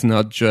commitment. It's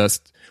not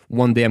just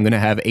one day I'm going to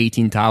have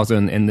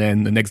 18,000 and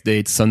then the next day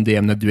it's Sunday.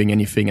 I'm not doing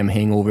anything. I'm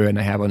hangover and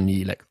I have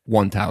only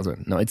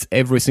 1,000. No, it's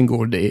every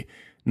single day,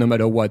 no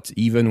matter what,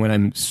 even when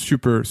I'm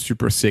super,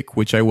 super sick,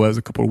 which I was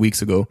a couple of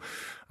weeks ago.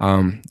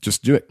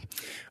 Just do it.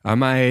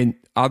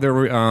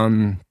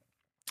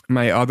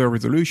 My other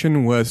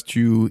resolution was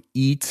to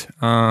eat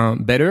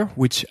better,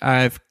 which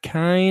I've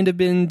kind of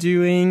been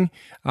doing.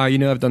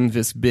 I've done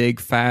this big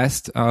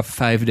fast,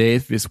 5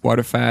 days, this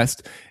water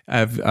fast.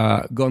 I've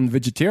gone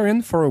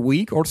vegetarian for a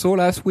week or so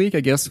last week. I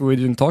guess we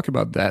didn't talk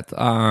about that.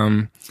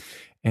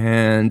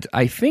 And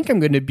I think I'm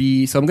going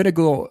to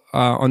go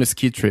on a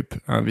ski trip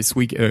this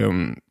week,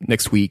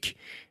 next week.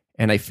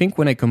 And I think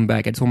when I come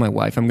back, I told my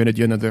wife I'm going to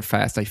do another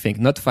fast. I think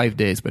not 5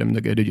 days, but I'm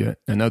going to do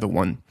another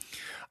one.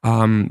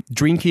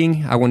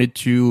 Drinking, I wanted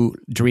to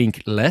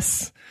drink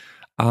less.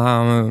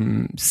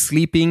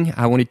 Sleeping,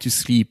 I wanted to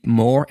sleep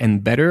more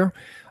and better.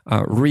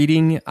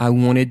 Reading, I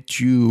wanted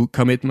to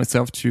commit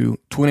myself to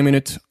 20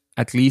 minutes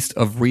at least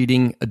of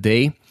reading a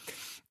day.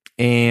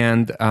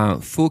 And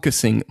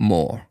focusing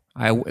more.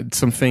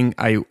 Something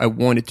I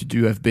wanted to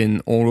do. I've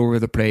been all over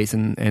the place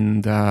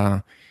and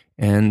I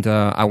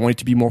wanted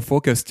to be more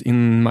focused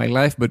in my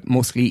life, but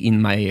mostly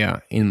in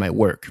my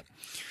work.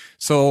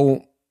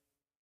 So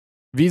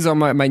these are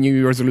my New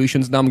Year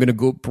resolutions. Now I'm going to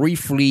go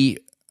briefly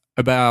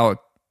about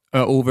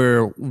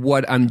over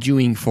what I'm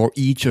doing for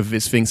each of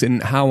these things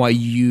and how I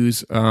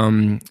use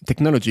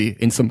technology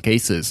in some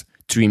cases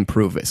to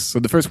improve this. So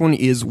the first one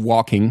is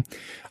walking.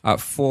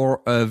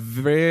 For a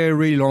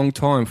very long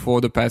time,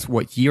 for the past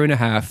year and a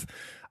half,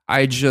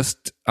 I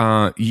just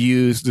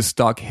use the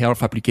stock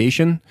health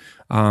application.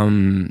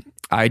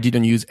 I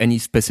didn't use any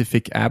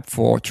specific app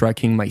for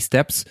tracking my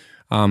steps.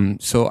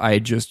 So I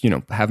just,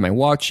 have my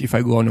watch. If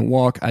I go on a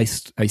walk, I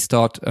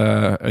start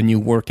a new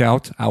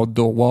workout,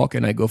 outdoor walk,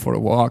 and I go for a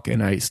walk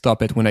and I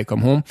stop it when I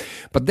come home.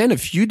 But then a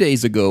few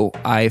days ago,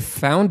 I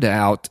found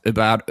out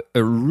about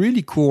a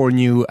really cool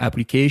new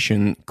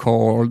application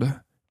called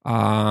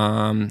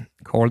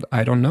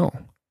I don't know.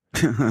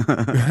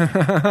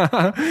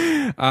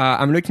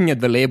 I'm looking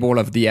at the label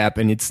of the app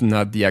and it's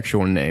not the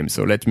actual name.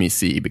 So let me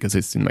see, because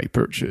it's in my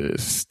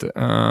purchased.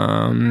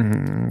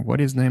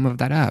 What is the name of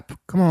that app?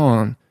 Come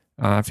on.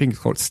 I think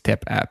it's called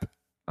Step App.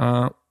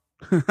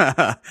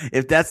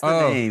 If that's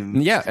the name.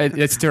 Yeah,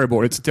 it's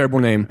terrible. It's a terrible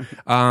name.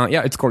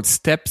 It's called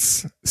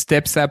Steps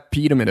App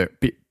Pedometer.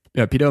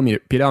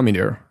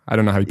 Pedometer. I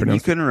don't know how you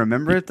pronounce it. You couldn't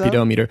remember it though?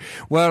 Pedometer.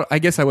 Well, I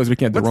guess I was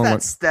looking at the wrong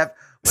one.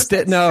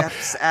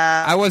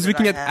 I was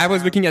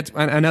looking at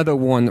another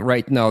one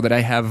right now that I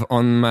have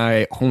on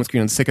my home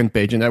screen on the second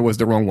page, and that was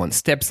the wrong one.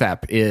 Steps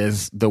App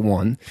is the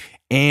one,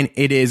 and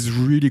it is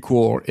really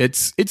cool.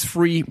 It's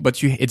free,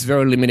 but it's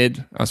very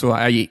limited. So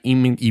I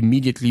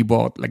immediately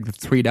bought like the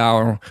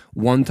 $3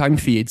 one-time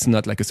fee. It's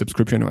not like a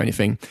subscription or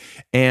anything,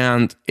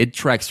 and it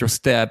tracks your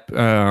step.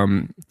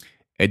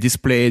 It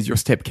displays your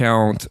step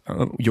count,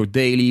 your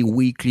daily,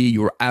 weekly,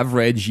 your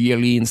average,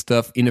 yearly and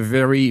stuff in a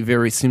very,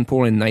 very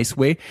simple and nice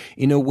way,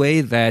 in a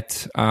way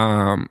that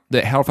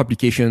the health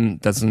application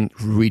doesn't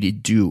really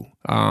do.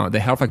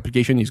 The health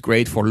application is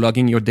great for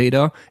logging your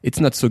data. It's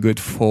not so good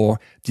for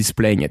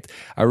displaying it.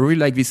 I really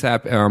like this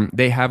app.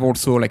 They have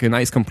also like a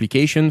nice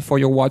complication for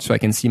your watch, so I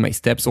can see my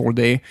steps all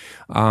day.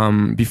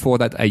 Before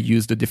that, I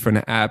used a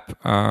different app.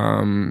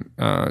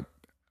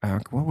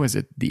 What was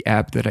it? The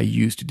app that I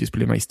used to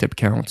display my step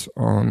count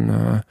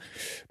on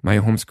my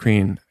home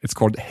screen. It's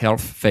called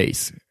Health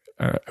Face.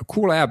 A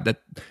cool app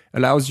that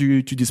allows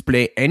you to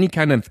display any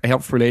kind of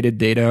health-related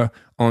data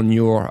on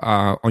your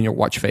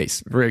watch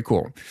face. Very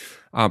cool.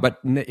 But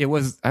it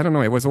was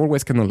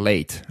always kind of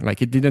late.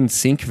 Like it didn't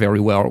sync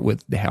very well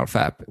with the health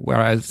app,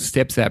 whereas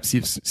Steps app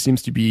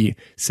seems to be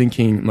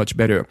syncing much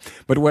better.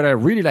 But what I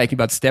really like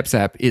about Steps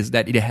app is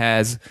that it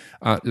has,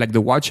 like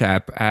the watch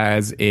app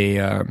as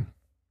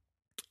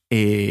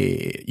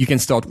you can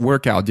start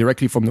workout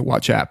directly from the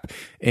watch app,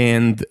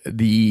 and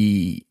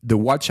the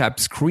watch app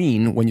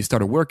screen when you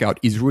start a workout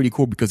is really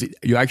cool because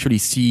you actually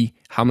see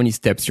how many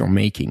steps you're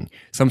making,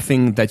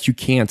 something that you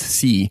can't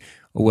see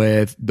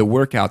with the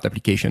workout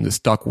application, the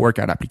stock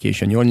workout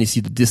application. You only see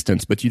the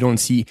distance, but you don't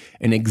see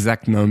an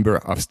exact number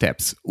of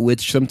steps,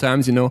 which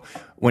sometimes,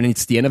 when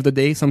it's the end of the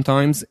day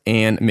sometimes,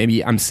 and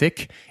maybe I'm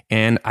sick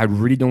and I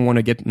really don't want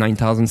to get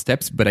 9,000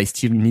 steps, but I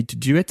still need to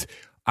do it,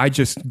 I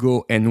just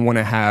go and want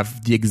to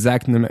have the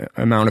exact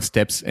amount of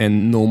steps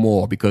and no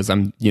more because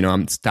I'm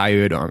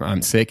tired or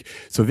I'm sick.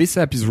 So this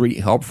app is really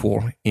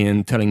helpful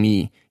in telling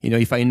me,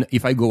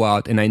 if I go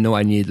out and I know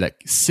I need like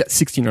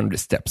 1,600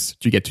 steps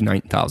to get to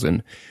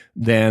 9,000,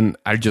 then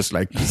I'll just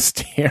like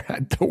stare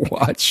at the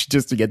watch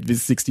just to get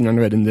this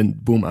 1,600 and then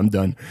boom, I'm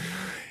done.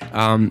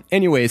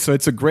 Anyway, so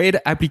it's a great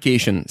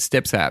application,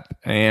 Steps app,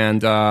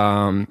 and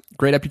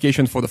great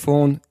application for the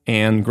phone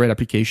and great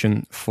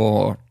application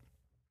for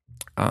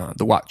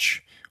the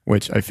watch,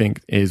 which I think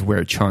is where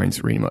it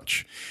shines really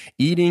much.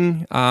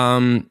 Eating,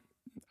 I'm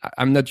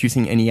not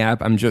using any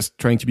app. I'm just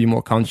trying to be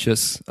more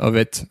conscious of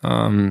it.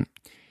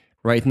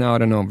 Right now, I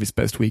don't know, this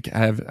past week, I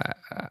have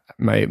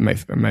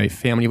my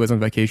family was on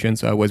vacation,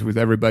 so I was with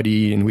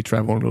everybody and we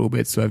traveled a little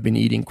bit. So I've been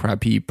eating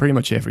crappy pretty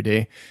much every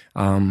day.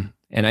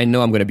 And I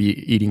know I'm going to be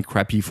eating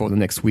crappy for the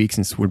next week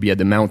since we'll be at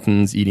the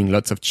mountains, eating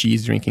lots of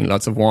cheese, drinking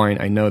lots of wine.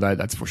 I know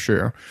that's for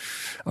sure.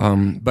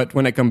 But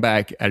when I come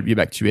back, I'll be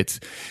back to it.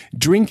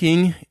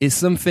 Drinking is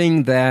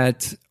something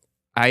that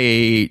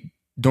I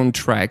don't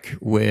track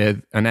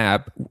with an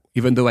app,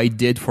 even though I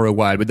did for a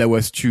while, but that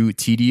was too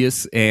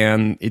tedious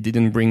and it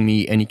didn't bring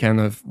me any kind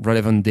of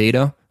relevant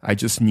data. I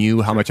just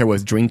knew how much I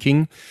was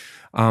drinking.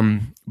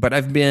 But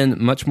I've been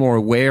much more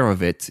aware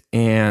of it,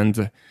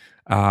 and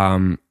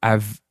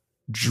I've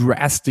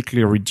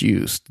drastically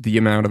reduced the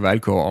amount of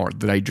alcohol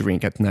that I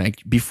drink at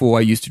night. Before,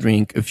 I used to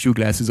drink a few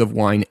glasses of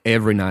wine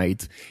every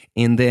night,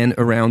 and then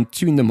around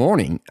 2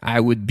 a.m, I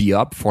would be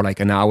up for like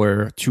an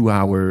hour, 2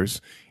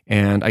 hours,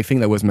 and I think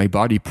that was my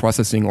body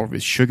processing all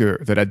this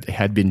sugar that I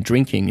had been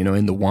drinking,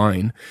 in the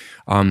wine.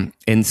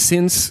 And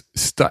since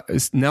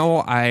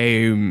now,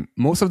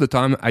 most of the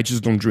time, I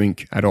just don't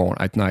drink at all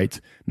at night.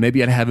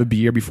 Maybe I'd have a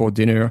beer before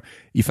dinner.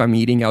 If I'm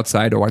eating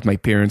outside or at my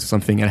parents' or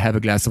something, I'd have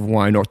a glass of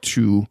wine or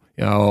two,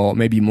 or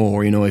maybe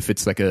more, if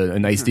it's like a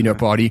nice dinner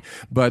party.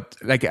 But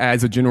like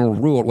as a general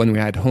rule, when we're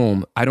at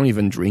home, I don't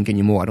even drink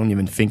anymore. I don't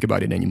even think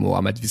about it anymore.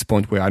 I'm at this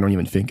point where I don't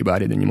even think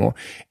about it anymore.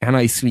 And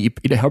I sleep.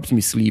 It helps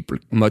me sleep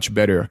much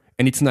better.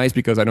 And it's nice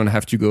because I don't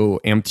have to go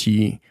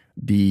empty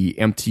the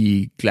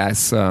empty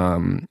glass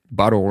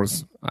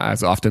bottles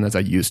as often as I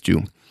used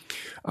to.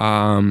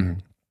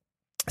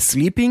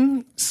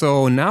 Sleeping.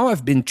 So now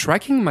I've been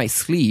tracking my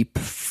sleep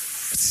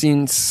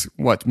since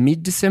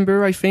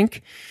mid-December, I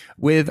think,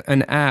 with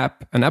an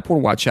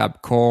Apple Watch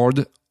app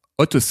called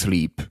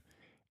AutoSleep.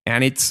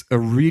 And it's a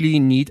really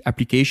neat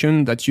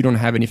application that you don't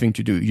have anything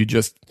to do. You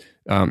just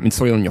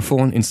install it on your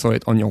phone, install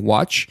it on your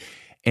watch,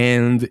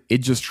 and it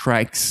just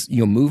tracks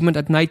your movement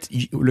at night.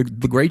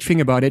 The great thing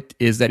about it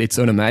is that it's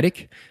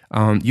automatic.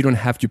 You don't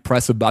have to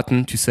press a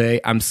button to say,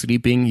 I'm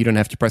sleeping. You don't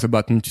have to press a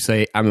button to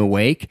say, I'm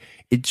awake.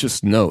 It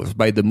just knows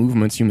by the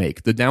movements you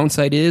make. The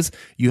downside is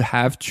you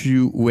have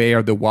to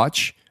wear the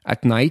watch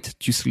at night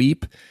to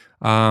sleep,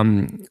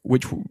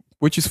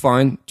 which is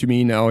fine to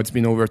me now. It's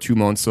been over 2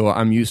 months, so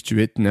I'm used to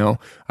it now.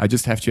 I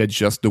just have to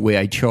adjust the way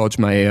I charge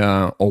my,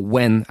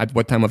 at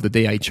what time of the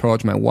day I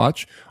charge my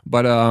watch.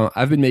 But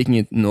I've been making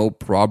it no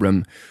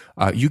problem.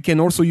 You can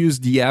also use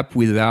the app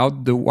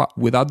without the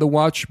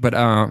watch, but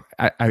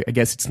I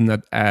guess it's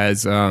not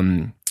as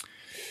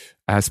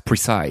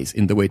precise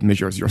in the way it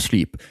measures your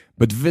sleep.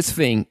 But this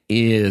thing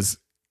is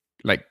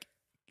like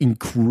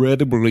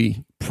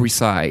incredibly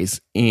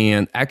precise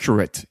and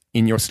accurate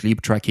in your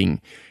sleep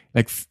tracking.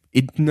 Like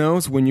it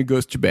knows when you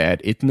go to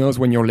bed. It knows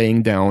when you're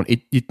laying down.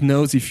 It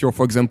knows if you're,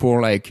 for example,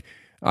 like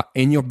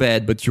in your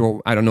bed, but you're,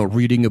 I don't know,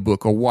 reading a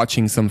book or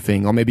watching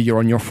something, or maybe you're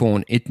on your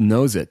phone. It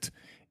knows it.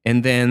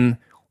 And then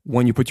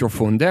when you put your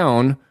phone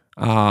down,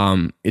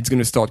 it's going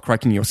to start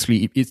tracking your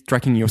sleep. It's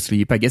tracking your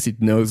sleep. I guess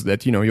it knows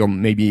that, you're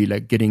maybe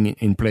like getting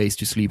in place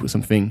to sleep or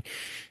something.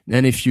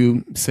 And if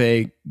you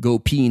say, go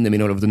pee in the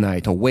middle of the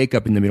night or wake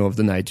up in the middle of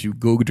the night, you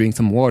go drink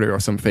some water or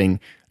something,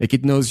 like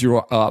it knows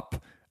you're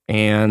up.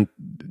 And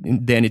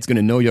then it's going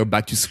to know you're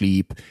back to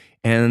sleep.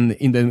 And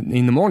in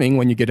the morning,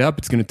 when you get up,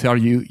 it's going to tell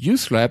you, you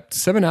slept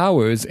 7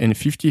 hours and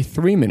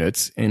 53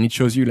 minutes. And it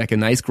shows you like a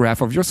nice graph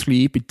of your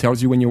sleep. It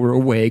tells you when you were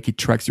awake. It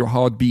tracks your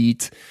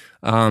heartbeat,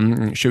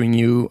 showing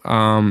you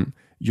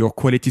your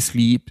quality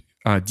sleep,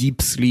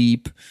 deep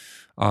sleep,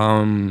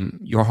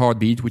 your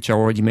heartbeat, which I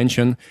already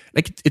mentioned.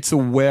 Like it's a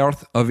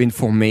wealth of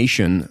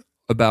information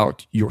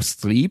about your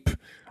sleep.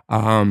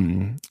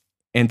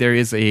 And there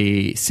is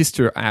a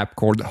sister app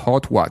called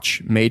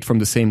HeartWatch made from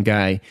the same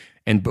guy,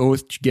 and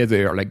both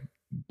together like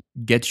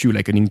get you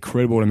like an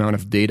incredible amount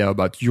of data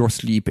about your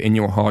sleep and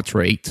your heart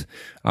rate.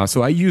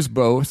 So I use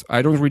both.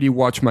 I don't really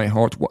watch my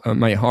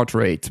heart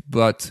rate,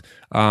 but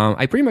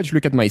I pretty much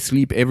look at my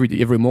sleep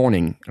every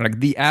morning.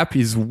 Like the app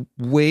is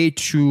way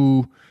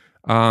too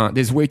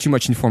there's way too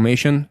much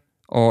information,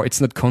 or it's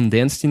not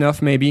condensed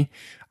enough. Maybe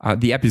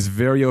the app is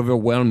very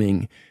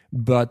overwhelming.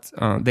 But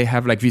they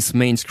have like this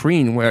main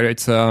screen where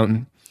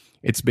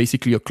it's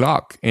basically a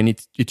clock, and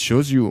it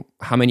shows you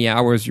how many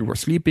hours you were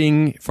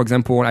sleeping. For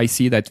example, I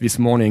see that this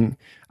morning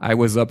I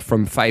was up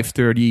from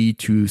 5:30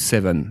 to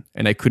 7,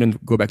 and I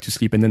couldn't go back to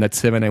sleep. And then at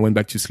 7, I went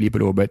back to sleep a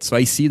little bit. So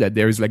I see that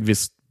there is like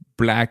this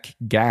black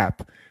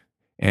gap,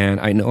 and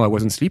I know I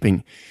wasn't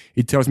sleeping.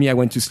 It tells me I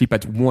went to sleep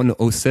at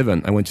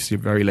 1:07. I went to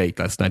sleep very late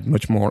last night,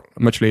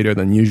 much later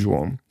than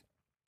usual.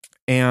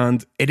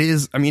 And it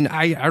is, I mean,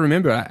 I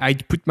remember I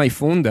put my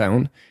phone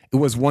down. It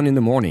was 1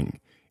 a.m.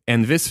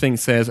 And this thing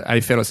says I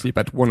fell asleep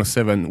at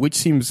 1:07, which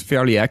seems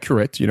fairly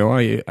accurate.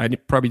 I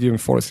probably didn't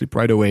fall asleep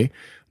right away,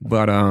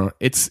 but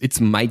it's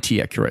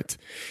mighty accurate.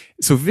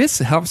 So this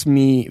helps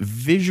me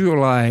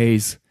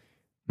visualize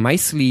my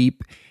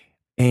sleep,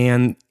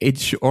 and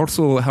it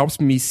also helps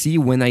me see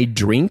when I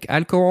drink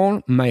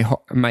alcohol,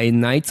 my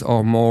nights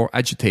are more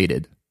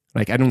agitated.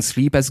 Like I don't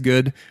sleep as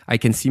good. I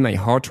can see my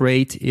heart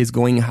rate is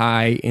going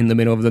high in the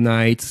middle of the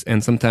night.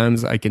 And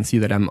sometimes I can see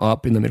that I'm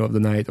up in the middle of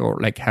the night or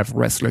like have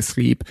restless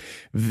sleep.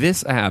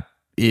 This app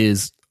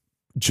is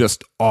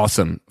just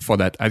awesome for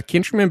that. I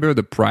can't remember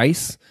the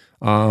price.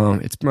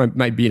 It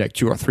might be like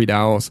 $2 or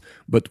 $3,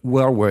 but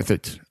well worth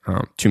it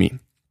to me.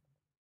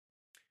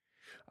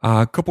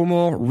 A couple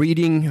more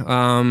reading.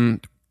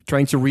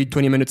 Trying to read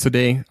 20 minutes a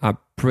day,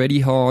 pretty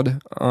hard.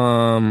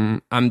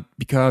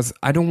 Because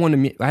I don't want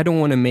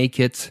to make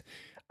it.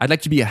 I'd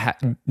like to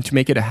to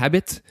make it a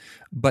habit,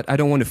 but I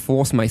don't want to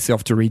force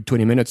myself to read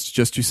 20 minutes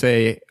just to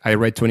say I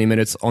read 20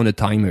 minutes on a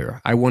timer.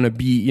 I want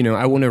to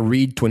I want to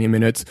read 20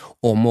 minutes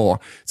or more.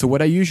 So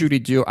what I usually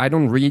do, I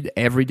don't read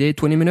every day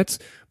 20 minutes,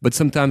 but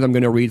sometimes I'm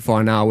going to read for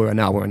an hour and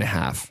a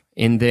half.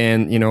 And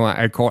then,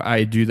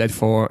 I do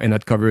that and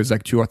that covers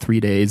like 2 or 3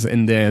 days.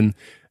 And then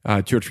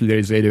 2 or 3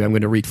 days later, I'm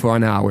going to read for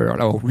an hour, or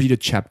I'll read a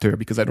chapter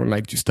because I don't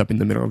like to stop in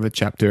the middle of a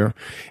chapter.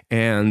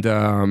 And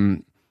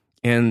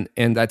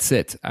that's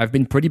it. I've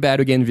been pretty bad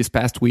again this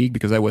past week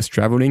because I was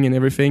traveling and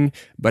everything.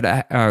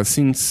 But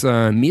since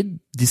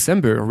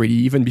mid-December, really,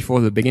 even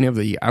before the beginning of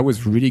the year, I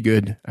was really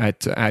good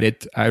at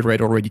it. I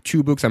read already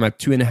 2 books. I'm at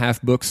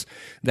 2.5 books.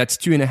 That's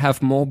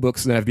 2.5 more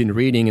books than I've been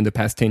reading in the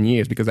past 10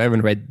 years because I've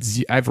read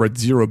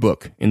 0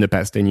 book in the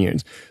past 10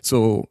 years.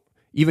 So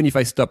even if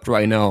I stopped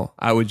right now,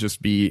 I would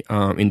just be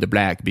in the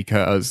black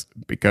because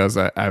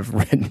I've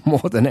read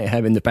more than I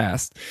have in the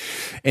past.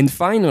 And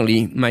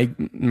finally,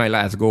 my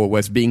last goal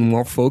was being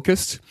more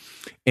focused.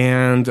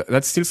 And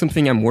that's still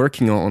something I'm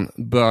working on.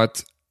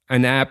 But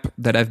an app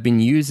that I've been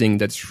using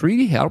that's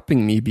really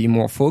helping me be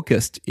more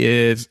focused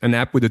is an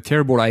app with a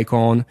terrible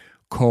icon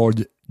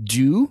called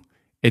Due.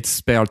 It's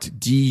spelled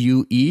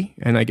DUE.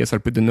 And I guess I'll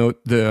put the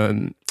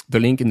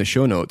link in the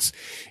show notes.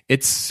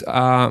 It's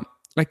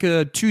like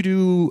a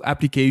to-do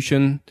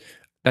application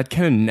that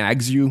kind of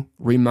nags you,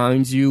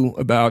 reminds you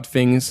about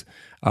things.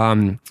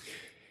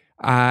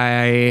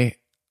 I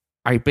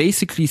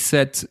basically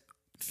set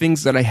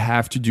things that I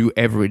have to do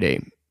every day.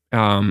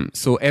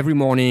 So every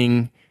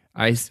morning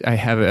I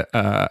have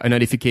a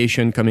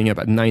notification coming up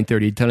at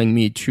 9:30 telling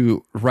me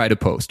to write a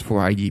post for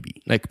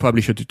IDB, like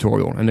publish a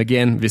tutorial. And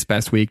again, this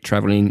past week,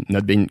 traveling,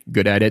 not been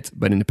good at it,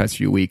 but in the past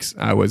few weeks,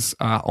 I was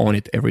on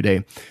it every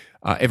day.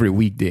 Every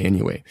weekday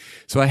anyway.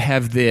 So I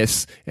have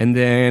this, and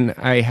then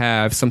I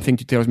have something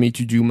to tell me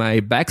to do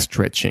my back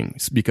stretching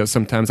because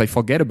sometimes I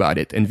forget about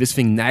it, and this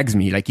thing nags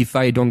me. Like if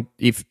I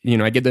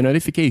get the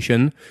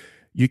notification,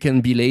 you can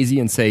be lazy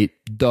and say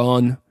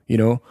done,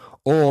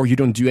 or you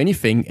don't do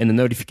anything, and the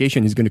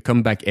notification is going to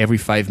come back every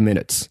 5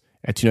 minutes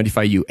to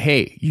notify you,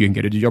 hey, you can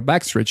get to do your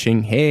back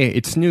stretching. Hey,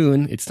 it's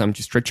noon. It's time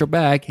to stretch your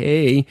back.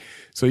 Hey,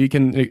 so you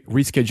can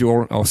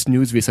reschedule or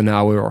snooze this an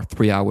hour or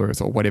 3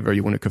 hours or whatever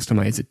you want to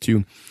customize it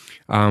to.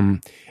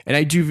 And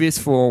I do this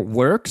for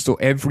work. So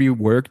every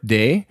work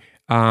day,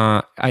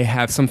 I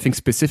have something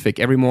specific.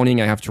 Every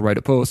morning I have to write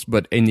a post,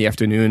 but in the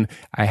afternoon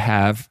I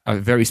have a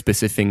very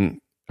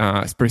specific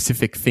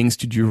things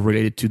to do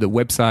related to the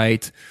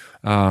website,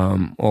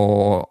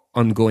 or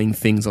ongoing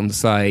things on the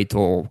site,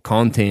 or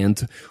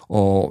content,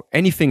 or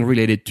anything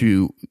related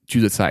to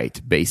the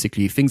site.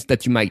 Basically, things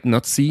that you might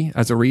not see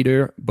as a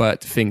reader,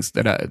 but things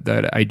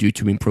that I do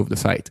to improve the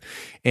site.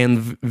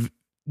 And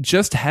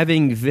just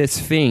having this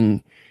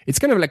thing, it's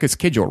kind of like a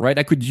schedule, right?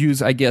 I could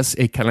use, I guess,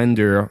 a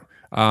calendar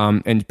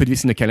and put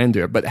this in a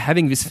calendar, but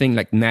having this thing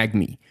like nag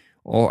me,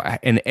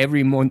 and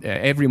every morning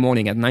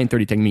at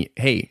 9:30 telling me,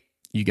 hey,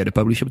 you got to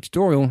publish a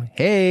tutorial.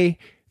 Hey,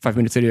 5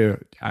 minutes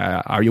later,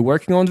 are you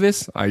working on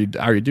this? Are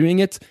you doing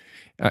it?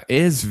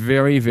 Is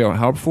very, very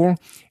helpful,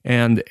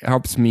 and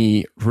helps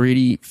me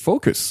really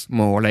focus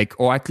more,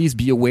 or at least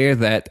be aware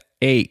that,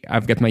 hey,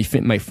 I've got my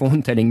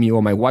phone telling me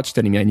or my watch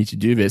telling me I need to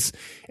do this.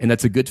 And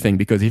that's a good thing,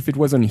 because if it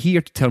wasn't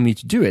here to tell me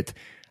to do it,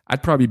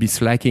 I'd probably be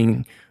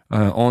slacking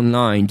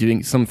online,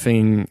 doing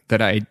something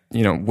that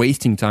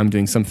wasting time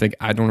doing something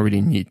I don't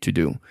really need to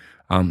do.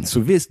 So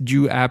this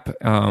Do app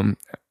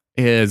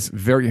is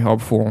very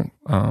helpful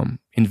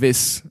in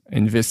this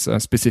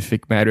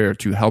specific matter,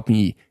 to help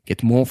me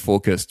get more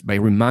focused by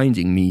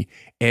reminding me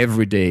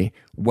every day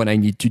what I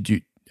need to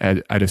do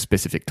at a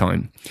specific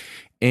time.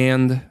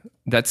 And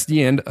that's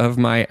the end of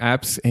my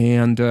apps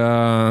and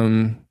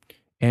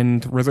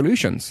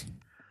resolutions.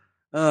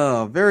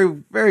 Oh,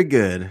 very, very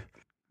good.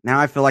 Now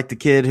I feel like the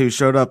kid who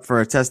showed up for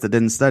a test that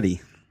didn't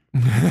study.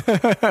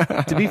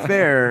 To be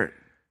fair,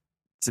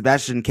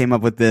 Sebastian came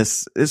up with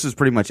this. This was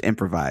pretty much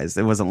improvised.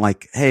 It wasn't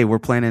like, hey, we're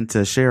planning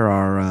to share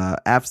our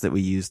apps that we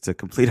use to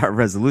complete our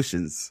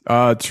resolutions.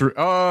 True.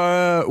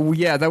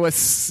 Yeah, that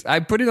was, I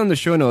put it on the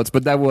show notes,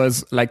 but that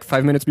was like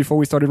 5 minutes before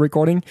we started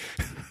recording.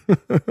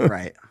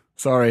 Right.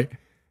 Sorry.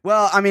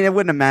 Well, I mean, it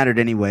wouldn't have mattered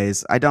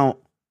anyways. I didn't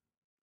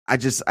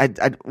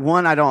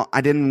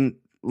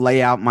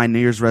lay out my New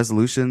Year's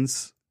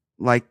resolutions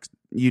like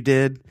you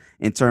did,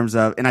 in terms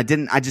of, and I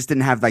just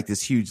didn't have like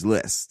this huge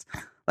list.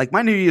 Like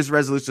my New Year's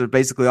resolutions are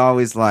basically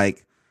always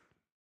like,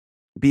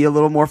 be a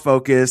little more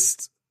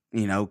focused,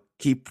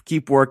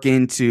 keep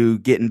working to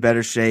get in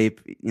better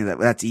shape.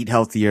 That's eat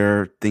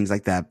healthier, things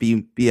like that.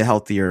 Be a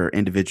healthier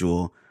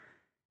individual.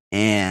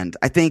 And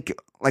I think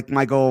like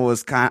my goal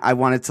was I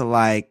wanted to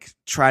like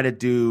try to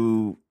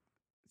do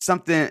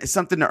something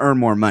to earn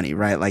more money,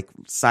 right? Like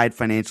side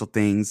financial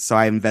things. So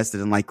I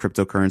invested in like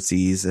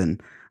cryptocurrencies,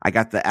 and I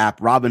got the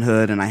app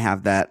Robinhood, and I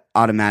have that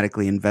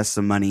automatically invest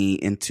some money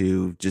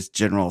into just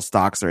general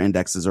stocks or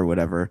indexes or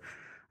whatever.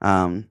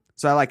 So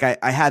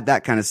I had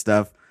that kind of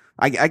stuff.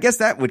 I guess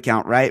that would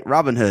count, right?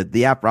 Robinhood,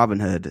 the app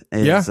Robinhood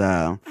is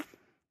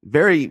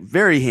very,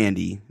 very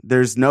handy.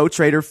 There's no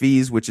trader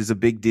fees, which is a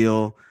big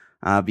deal,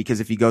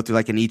 because if you go through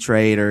like an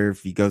E-Trade, or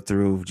if you go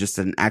through just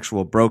an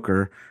actual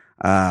broker,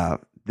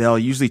 they'll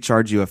usually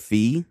charge you a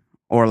fee,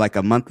 or like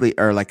a monthly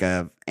or like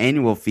a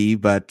annual fee,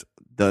 but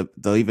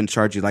they'll even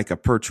charge you like a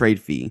per trade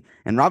fee.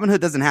 And Robinhood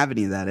doesn't have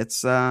any of that.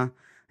 It's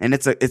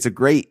a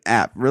great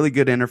app, really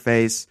good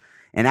interface.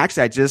 And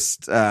actually,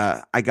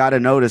 I got a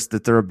notice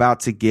that they're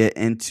about to get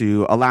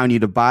into allowing you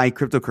to buy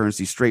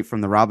cryptocurrency straight from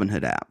the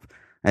Robinhood app.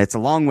 It's a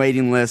long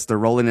waiting list. They're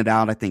rolling it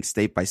out, I think,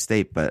 state by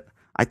state. But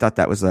I thought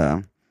that was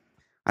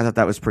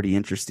pretty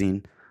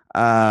interesting.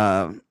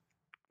 For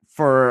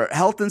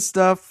health and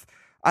stuff,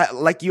 I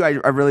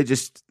really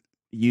just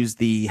use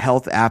the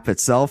health app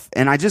itself,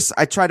 and I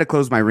try to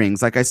close my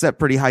rings. Like I set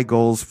pretty high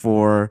goals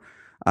for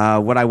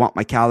what I want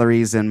my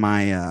calories and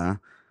my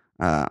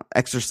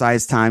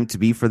exercise time to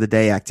be for the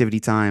day, activity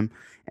time,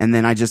 and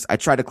then I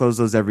try to close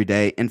those every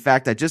day. In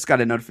fact, I just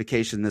got a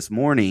notification this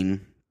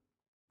morning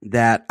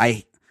that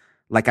I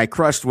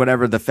crushed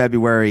whatever the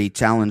February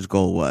challenge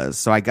goal was.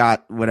 So I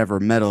got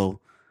whatever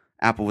medal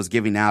Apple was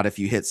giving out if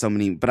you hit so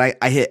many, but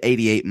I hit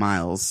 88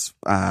 miles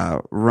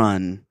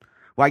run.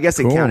 Well, I guess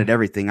it counted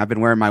everything. I've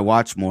been wearing my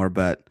watch more,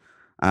 but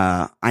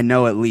I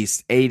know at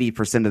least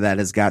 80% of that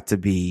has got to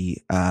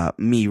be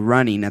me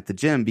running at the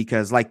gym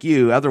because, like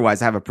you,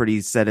 otherwise I have a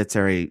pretty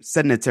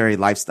sedentary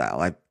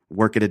lifestyle. I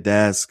work at a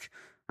desk.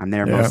 I'm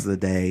there most of the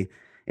day.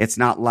 It's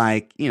not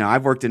like,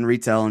 I've worked in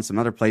retail and some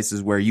other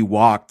places where you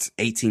walked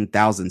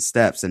 18,000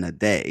 steps in a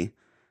day.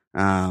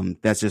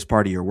 That's just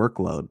part of your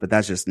workload, but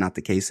that's just not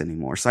the case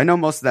anymore. So I know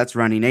most of that's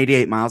running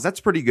 88 miles. That's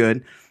pretty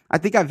good. I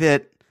think I've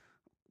hit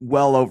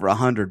well over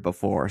 100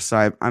 before.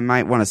 So I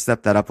might want to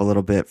step that up a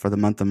little bit for the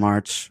month of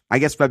March. I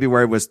guess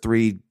February was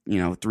 3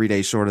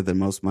 days shorter than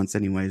most months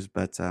anyways.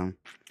 But, so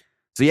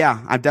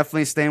yeah, I'm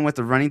definitely staying with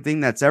the running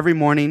thing. That's every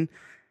morning.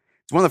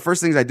 It's one of the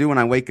first things I do when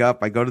I wake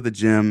up. I go to the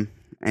gym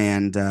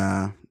and,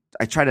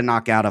 I try to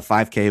knock out a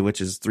 5K,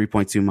 which is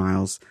 3.2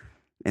 miles.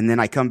 And then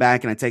I come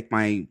back and I take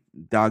my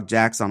dog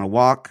Jax on a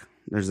walk.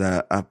 There's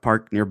a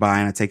park nearby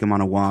and I take him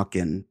on a walk,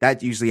 and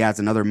that usually adds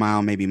another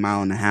mile, maybe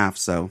mile and a half.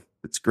 So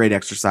it's great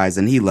exercise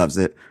and he loves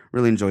it,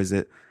 really enjoys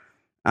it.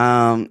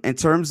 In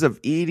terms of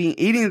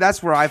eating,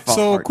 that's where I fall.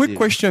 So quick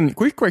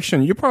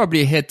question. You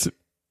probably hit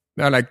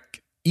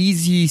like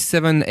easy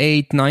 7,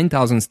 8,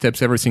 9,000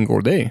 steps every single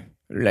day.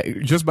 Like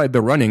just by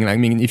the running. I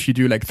mean, if you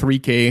do like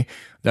 3K,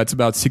 that's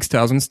about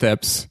 6,000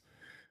 steps.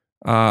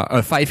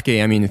 A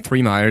 5K,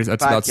 3 miles,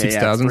 that's about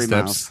 6,000 steps.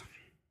 Miles.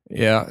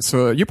 Yeah.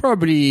 So you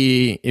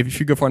probably, if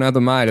you go for another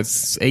mile,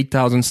 it's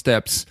 8,000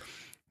 steps.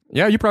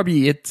 Yeah. You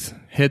probably hit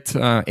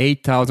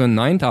 8,000,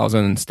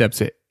 9,000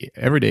 steps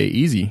every day.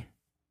 Easy.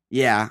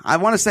 Yeah. I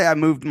want to say I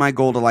moved my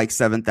goal to like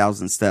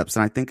 7,000 steps,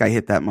 and I think I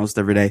hit that most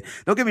every day.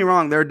 Don't get me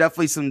wrong. There are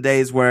definitely some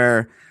days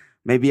where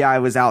maybe I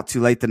was out too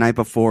late the night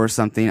before or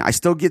something. I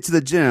still get to the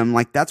gym.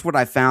 Like, that's what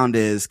I found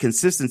is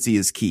consistency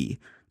is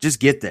key. Just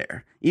get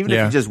there. Even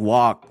if you just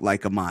walk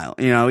like a mile,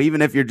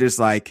 even if you're just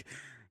like,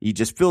 you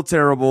just feel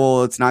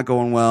terrible, it's not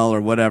going well or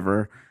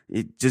whatever,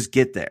 just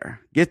get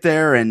there. Get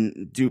there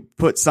and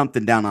put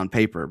something down on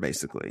paper,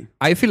 basically.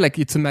 I feel like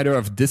it's a matter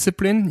of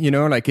discipline,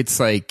 like it's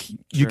like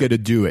you got to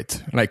do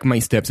it. Like my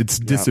steps, it's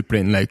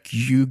discipline. Like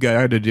you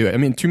got to do it. I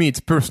mean, to me, it's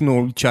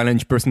personal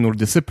challenge, personal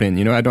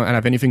discipline. I don't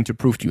have anything to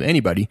prove to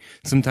anybody.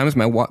 Sometimes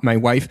my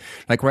wife,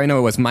 like right now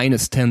it was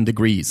minus 10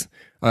 degrees.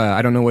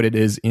 I don't know what it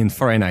is in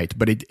Fahrenheit,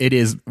 but it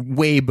is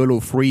way below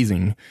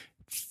freezing.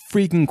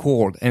 Freaking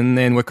cold. And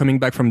then we're coming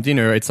back from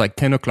dinner. It's like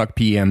 10 o'clock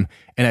p.m.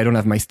 and I don't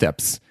have my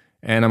steps.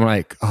 And I'm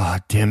like, oh,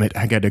 damn it.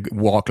 I got to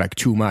walk like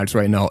 2 miles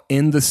right now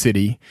in the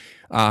city.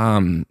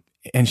 And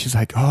she's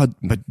like, oh,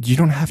 but you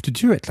don't have to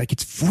do it. Like,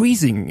 it's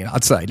freezing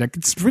outside. Like,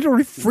 it's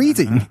literally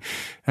freezing.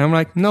 And I'm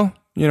like, no,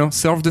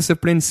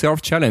 self-discipline,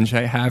 self-challenge.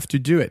 I have to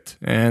do it.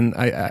 And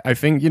I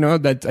think,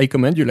 that I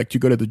commend you, like, to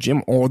go to the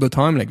gym all the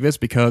time like this,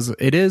 because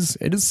it is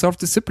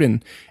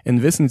self-discipline.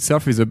 And this in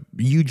itself is a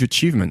huge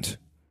achievement.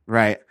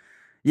 Right.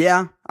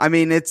 Yeah. I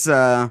mean, it's,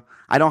 I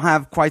don't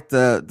have quite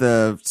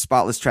the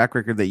spotless track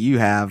record that you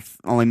have,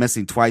 only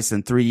missing twice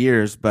in 3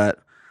 years, but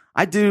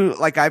I do,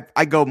 like,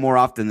 I go more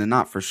often than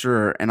not for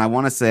sure. And I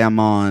want to say I'm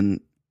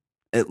on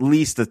at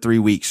least a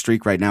 3-week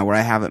streak right now where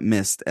I haven't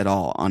missed at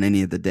all on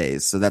any of the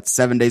days. So that's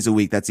 7 days a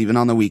week. That's even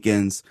on the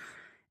weekends.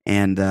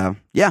 And,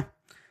 yeah,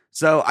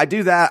 so I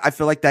do that. I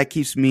feel like that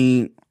keeps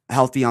me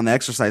healthy on the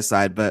exercise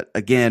side. But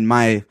again,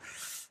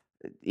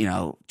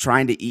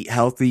 trying to eat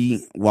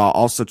healthy while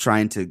also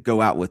trying to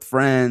go out with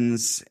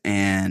friends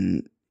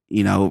and,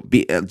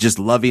 be just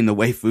loving the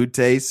way food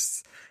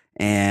tastes.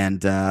 And,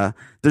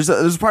 there's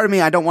a part of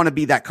me, I don't want to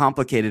be that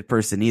complicated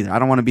person either. I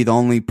don't want to be the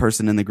only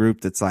person in the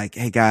group that's like,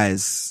 hey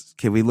guys,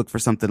 can we look for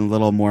something a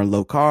little more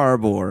low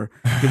carb, or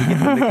can we get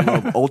the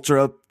Michelob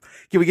Ultra?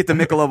 Can we get the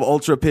Michelob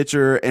Ultra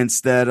pitcher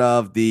instead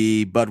of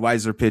the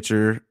Budweiser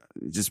pitcher?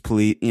 Just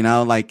please,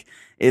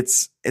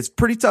 it's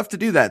pretty tough to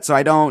do that. So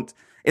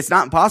it's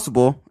not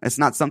impossible. It's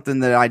not something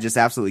that I just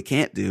absolutely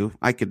can't do.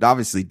 I could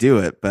obviously do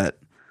it, but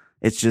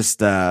it's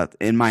just,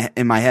 in my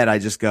head, I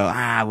just go,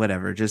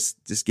 whatever.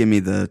 Just give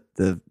me the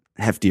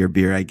heftier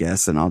beer, I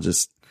guess. And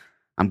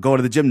I'm going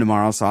to the gym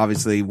tomorrow. So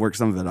obviously work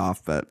some of it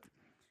off, but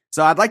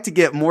so I'd like to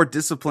get more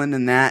disciplined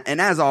in that. And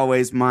as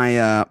always,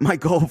 my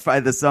goal by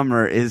the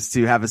summer is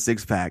to have a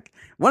 6-pack.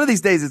 One of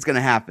these days it's going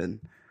to happen.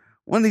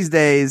 One of these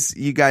days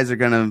you guys are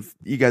going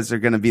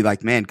to be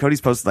like, man,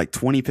 Cody's posted like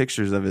 20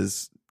 pictures of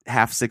his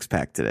half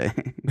 6-pack today.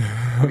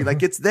 I'll be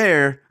like, it's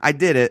there. I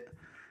did it.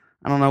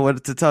 I don't know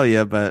what to tell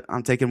you, but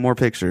I'm taking more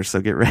pictures, so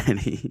get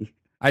ready.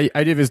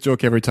 I do this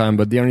joke every time,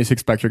 but the only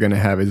 6-pack you're going to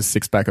have is a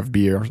 6-pack of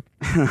beer.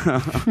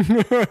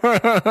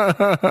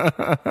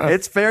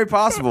 It's very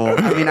possible.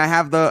 I mean,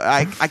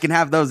 I can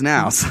have those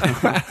now. So.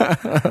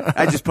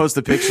 I just post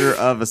a picture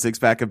of a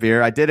 6-pack of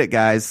beer. I did it,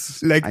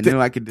 guys. Like I knew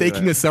I could do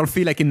taking a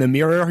selfie, like in the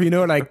mirror,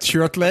 like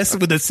shirtless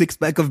with a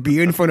 6-pack of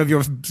beer in front of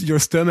your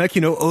stomach.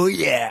 Oh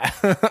yeah.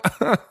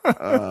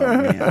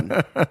 Oh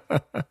man.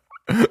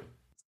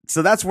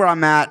 So that's where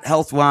I'm at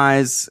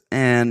health-wise,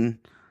 and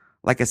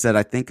like I said,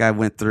 I think I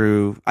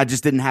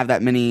just didn't have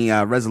that many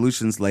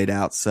resolutions laid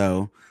out,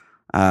 so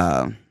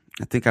I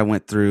think I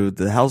went through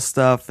the health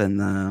stuff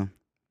and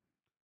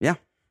yeah.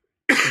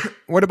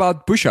 What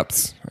about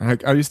push-ups?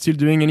 Are you still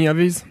doing any of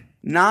these?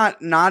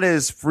 Not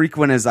as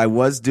frequent as I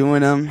was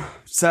doing them.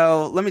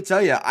 So let me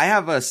tell you, I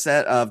have a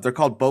set of, they're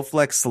called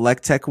Bowflex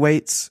Select Tech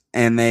weights,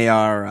 and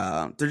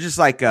they're just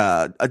like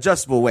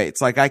adjustable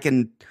weights. Like I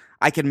can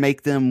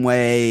make them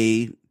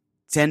weigh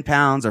 10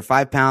 pounds or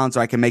 5 pounds,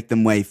 or I can make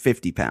them weigh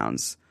 50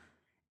 pounds.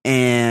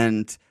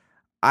 And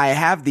I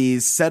have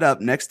these set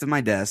up next to my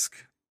desk,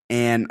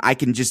 and I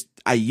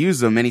use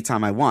them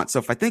anytime I want. So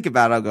if I think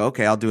about it, I'll go,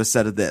 okay, I'll do a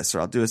set of this, or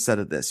I'll do a set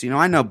of this.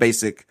 I know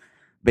basic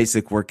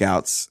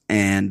workouts,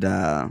 and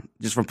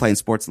just from playing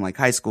sports in like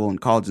high school and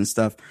college and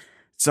stuff.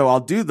 So I'll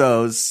do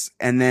those,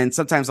 and then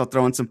sometimes I'll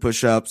throw in some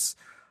push-ups.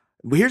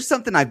 But here's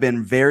something I've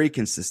been very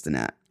consistent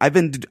at. I've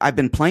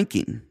been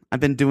planking. I've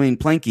been doing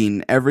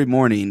planking every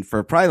morning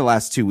for probably the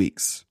last 2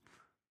 weeks.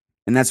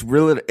 And that's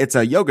really, it's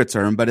a yoga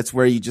term, but it's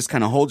where you just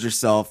kind of hold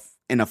yourself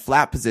in a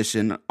flat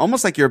position,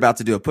 almost like you're about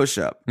to do a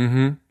push-up,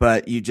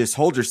 but you just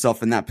hold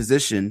yourself in that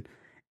position.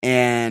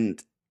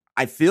 And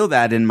I feel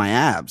that in my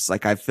abs.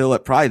 Like I feel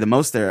it probably the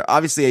most there.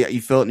 Obviously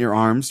you feel it in your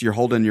arms. You're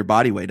holding your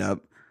body weight up,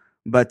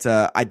 but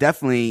I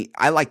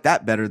like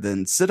that better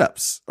than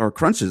sit-ups or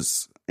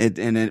crunches.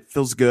 And it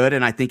feels good.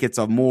 And I think it's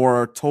a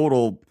more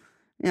total,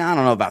 I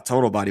don't know about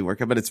total body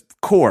workout, but it's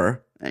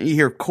core. You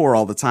hear core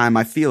all the time.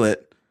 I feel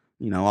it,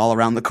 all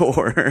around the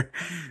core.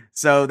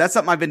 So that's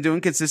something I've been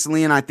doing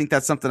consistently, and I think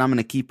that's something I'm going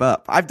to keep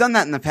up. I've done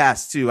that in the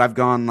past too. I've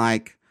gone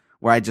like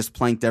where I just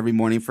planked every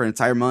morning for an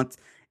entire month,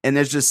 and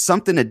there's just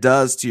something it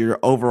does to your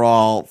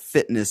overall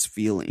fitness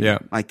feeling. Yeah.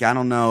 Like I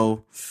don't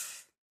know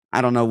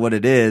what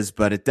it is,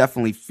 but it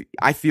definitely,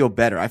 I feel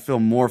better. I feel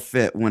more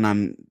fit when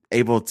I'm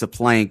able to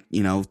plank,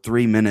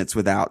 3 minutes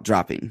without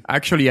dropping.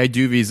 Actually, I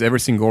do these every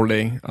single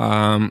day.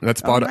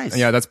 That's part nice.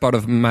 That's part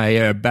of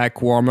my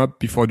back warm up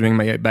before doing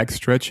my back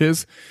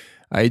stretches.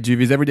 I do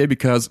this every day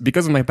because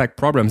of my back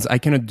problems, I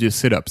cannot do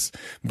sit-ups.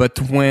 But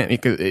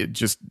because it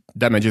just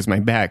damages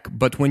my back.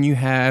 But when you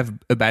have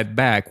a bad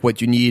back,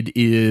 what you need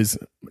is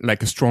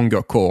like a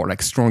stronger core,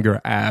 like stronger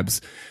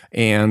abs.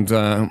 And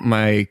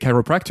my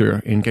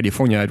chiropractor in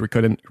California had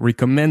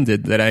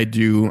recommended that I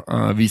do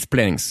these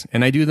planks.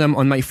 And I do them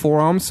on my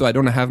forearms, so I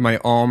don't have my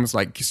arms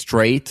like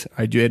straight.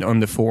 I do it on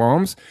the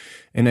forearms.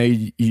 And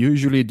I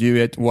usually do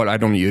it, I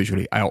don't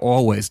usually, I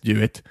always do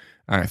it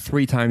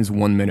 3 times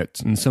 1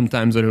 minute, and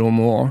sometimes a little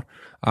more.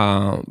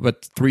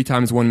 But 3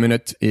 times 1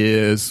 minute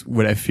is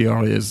what I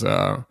feel is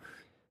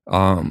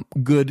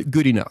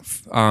good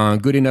enough.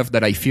 Good enough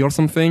that I feel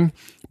something,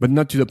 but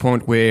not to the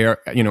point where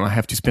I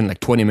have to spend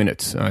like 20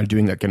 minutes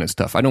doing that kind of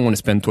stuff. I don't want to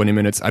spend 20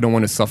 minutes. I don't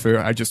want to suffer.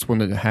 I just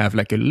want to have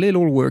like a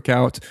little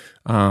workout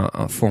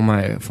for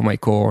my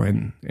core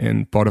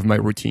and part of my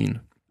routine.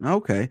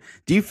 Okay.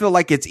 Do you feel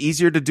like it's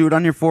easier to do it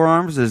on your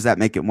forearms, or does that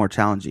make it more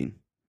challenging?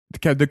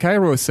 The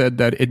chiro said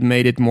that it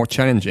made it more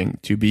challenging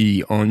to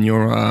be on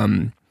your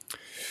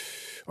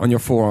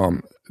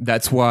forearm.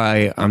 That's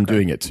why I'm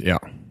doing it. Yeah.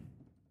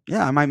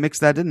 Yeah, I might mix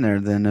that in there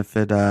then if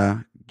it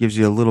gives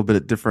you a little bit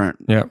of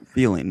different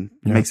feeling.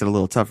 It makes it a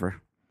little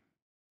tougher.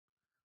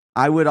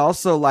 I would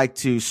also like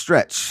to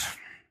stretch.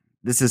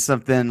 This is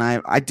something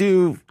I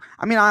do.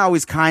 I mean, I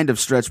always kind of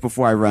stretch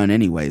before I run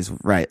anyways,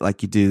 right?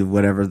 Like you do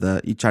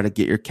you try to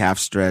get your calf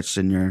stretched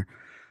and your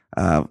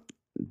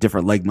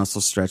different leg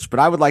muscles stretched. But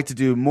I would like to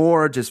do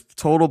more just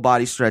total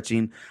body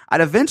stretching.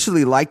 I'd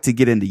eventually like to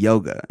get into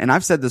yoga. And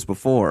I've said this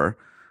before.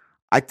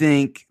 I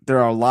think there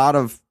are a lot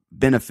of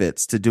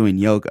benefits to doing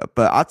yoga.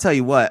 But I'll tell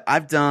you what,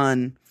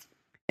 in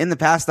the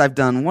past,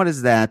 what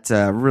is that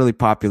really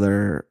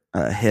popular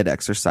HIIT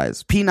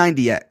exercise?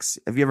 P90X.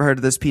 Have you ever heard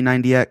of this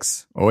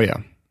P90X? Oh, yeah.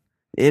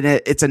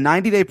 It's a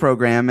 90-day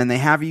program, and they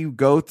have you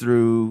go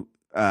through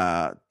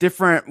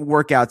different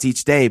workouts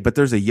each day, but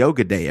there's a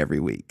yoga day every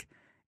week.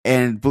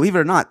 And believe it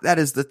or not, that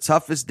is the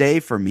toughest day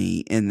for me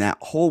in that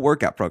whole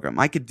workout program.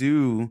 I could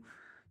do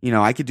the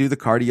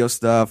cardio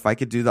stuff. I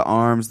could do the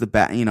arms, the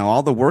back,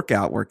 all the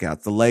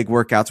workouts. The leg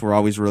workouts were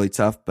always really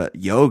tough, but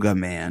yoga,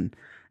 man,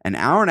 an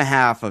hour and a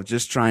half of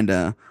just trying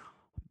to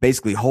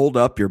basically hold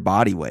up your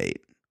body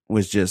weight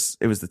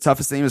it was the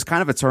toughest thing. It was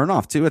kind of a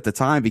turnoff too at the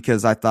time,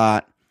 because I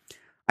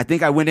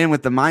think I went in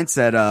with the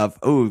mindset of,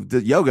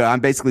 the yoga,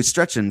 I'm basically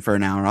stretching for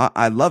an hour.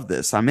 I love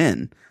this. I'm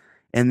in.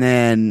 And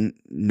then,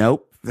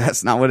 nope.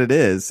 That's not what it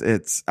is.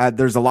 It's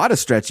there's a lot of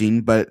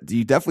stretching, but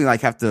you definitely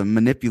have to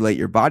manipulate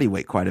your body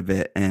weight quite a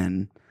bit,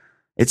 and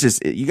it's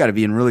just you got to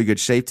be in really good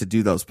shape to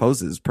do those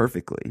poses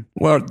perfectly.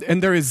 Well,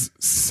 and there is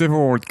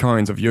several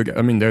kinds of yoga.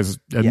 I mean, there's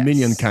a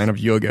million kind of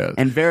yoga,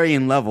 and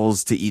varying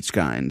levels to each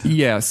kind.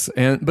 Yes,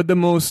 but the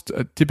most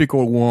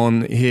typical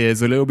one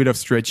is a little bit of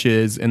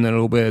stretches and a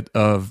little bit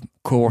of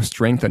core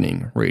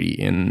strengthening, really,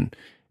 and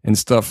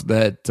stuff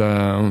that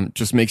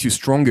just makes you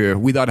stronger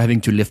without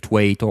having to lift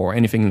weight or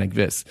anything like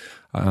this.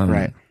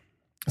 Right.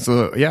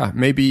 So yeah,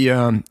 maybe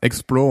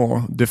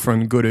explore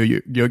different go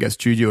to yoga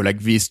studio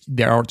like this.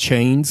 There are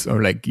chains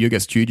or like yoga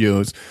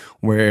studios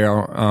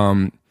where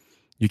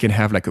you can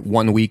have like a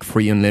 1 week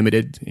free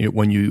unlimited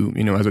when you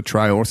know, as a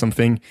trial or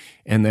something.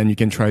 And then you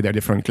can try their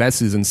different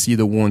classes and see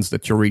the ones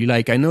that you really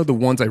like. I know the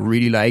ones I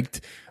really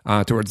liked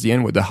towards the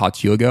end were the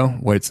hot yoga,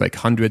 where it's like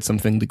 100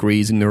 something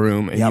degrees in the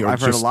room. And I've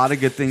heard a lot of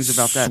good things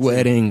about that.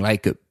 Sweating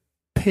like a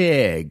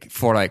pig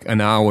for like an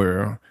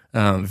hour.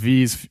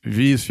 These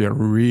feel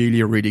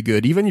really, really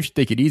good. Even if you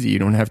take it easy, you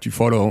don't have to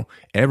follow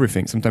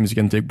everything. Sometimes you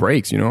can take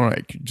breaks, you know,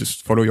 like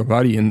just follow your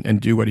body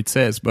and do what it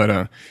says.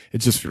 But it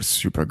just feels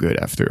super good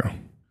after.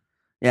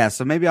 Yeah,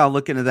 so maybe I'll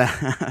look into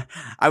that.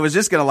 I was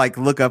just gonna like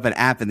look up an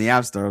app in the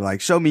App Store,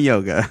 like show me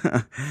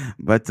yoga,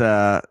 but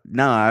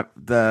no,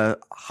 the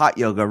hot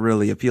yoga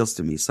really appeals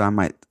to me, so I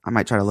might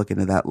try to look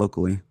into that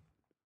locally.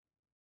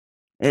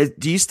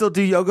 Do you still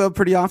do yoga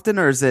pretty often,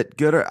 or is it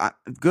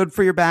good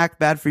for your back,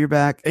 bad for your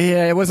back?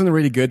 Yeah, it wasn't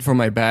really good for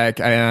my back.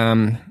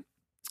 I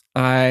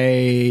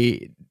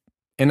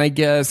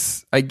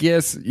guess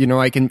you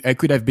know I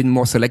could have been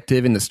more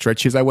selective in the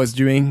stretches I was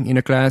doing in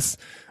a class.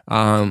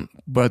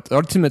 But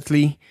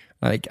ultimately,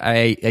 like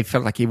I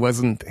felt like it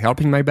wasn't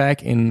helping my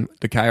back, and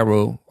the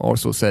chiro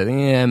also said,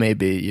 yeah,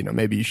 maybe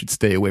you should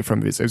stay away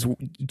from this. There's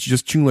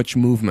just too much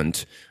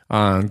movement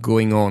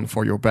going on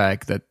for your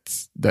back that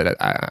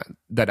I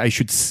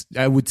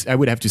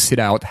would have to sit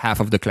out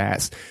half of the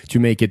class to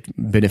make it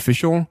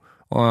beneficial.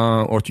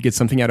 Or to get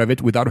something out of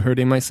it without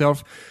hurting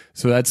myself.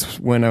 So that's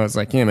when I was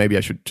like, yeah, maybe I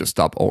should just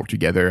stop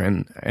altogether.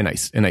 And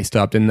I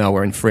stopped. And now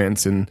we're in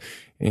France, and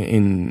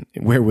in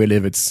where we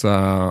live, it's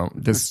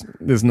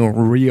there's no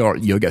real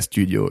yoga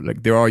studio.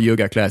 Like there are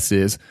yoga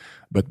classes,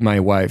 but my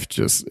wife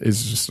is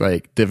just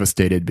like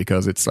devastated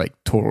because it's like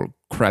total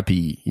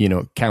crappy, you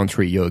know,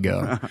 country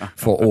yoga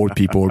for old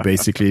people,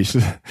 basically.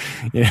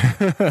 Yeah.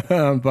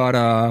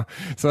 But,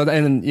 so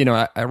then, you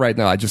know, right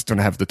now I just don't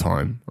have the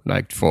time,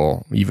 like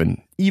for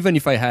even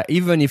if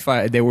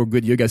there were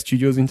good yoga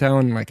studios in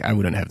town, like I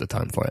wouldn't have the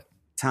time for it.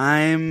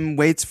 Time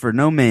waits for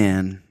no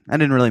man. That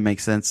didn't really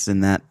make sense in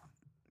that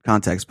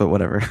context, but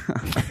whatever.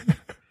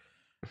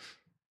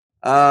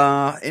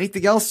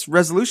 Anything else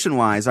resolution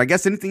wise? I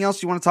guess anything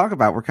else you want to talk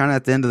about? We're kind of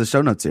at the end of the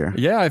show notes here.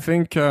 Yeah, I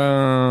think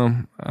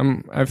I'm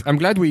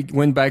glad we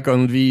went back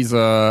on these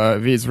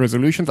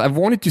resolutions. I've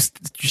wanted to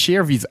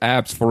share these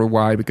apps for a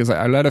while because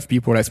a lot of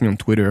people ask me on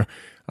Twitter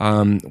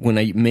when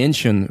I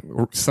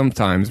mention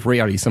sometimes,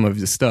 rarely, some of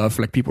this stuff.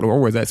 Like people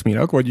always ask me,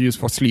 like, what do you use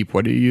for sleep?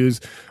 What do you use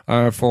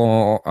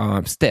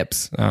for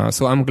steps?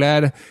 So I'm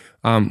glad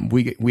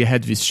we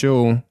had this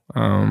show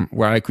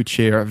where I could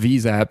share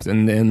these apps,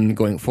 and then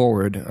going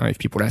forward, if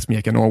people ask me,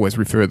 I can always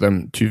refer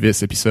them to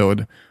this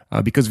episode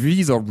because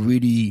these are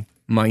really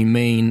my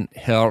main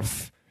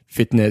health,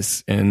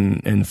 fitness,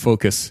 and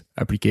focus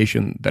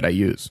application that I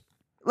use.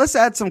 Let's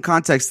add some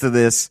context to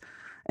this.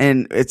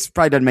 And it's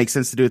probably doesn't make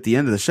sense to do it at the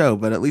end of the show,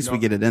 but at least we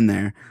get it in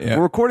there. Yeah.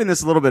 We're recording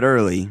this a little bit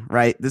early,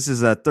 right? This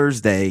is a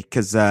Thursday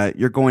because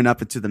you're going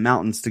up into the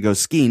mountains to go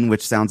skiing,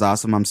 which sounds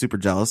awesome. I'm super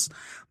jealous.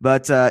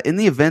 But in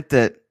the event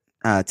that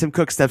Tim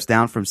Cook steps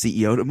down from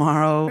CEO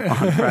tomorrow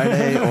on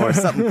Friday or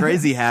something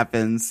crazy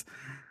happens,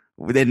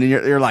 then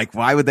you're like,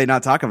 why would they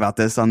not talk about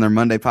this on their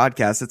Monday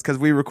podcast? It's because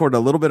we record a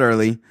little bit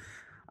early,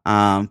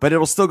 but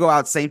it'll still go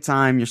out same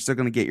time. You're still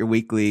going to get your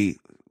weekly.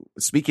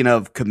 Speaking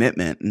of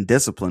commitment and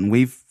discipline,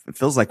 it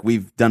feels like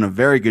we've done a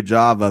very good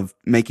job of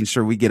making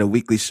sure we get a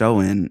weekly show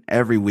in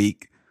every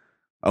week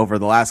over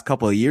the last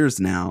couple of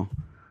years now.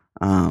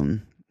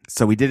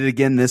 So we did it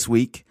again this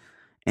week.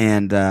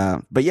 And,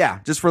 but yeah,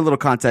 just for a little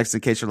context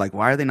in case you're like,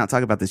 why are they not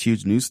talking about this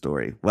huge news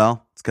story?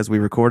 Well, it's because we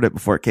recorded it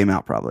before it came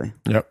out probably.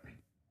 Yep.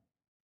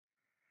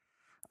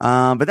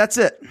 But that's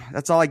it.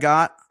 That's all I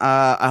got.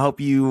 I hope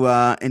you,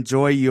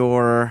 enjoy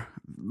your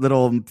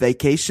little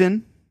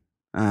vacation.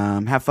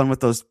 Have fun with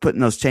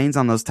putting those chains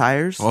on those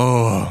tires.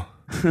 Oh.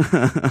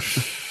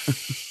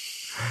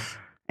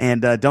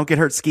 And don't get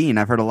hurt skiing.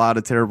 I've heard a lot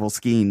of terrible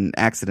skiing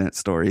accident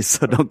stories,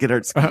 so don't get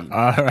hurt skiing.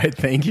 All right,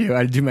 thank you.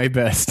 I'll do my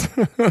best.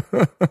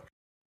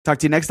 Talk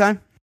to you next time?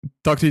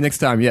 Talk to you next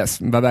time, yes.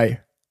 Bye-bye.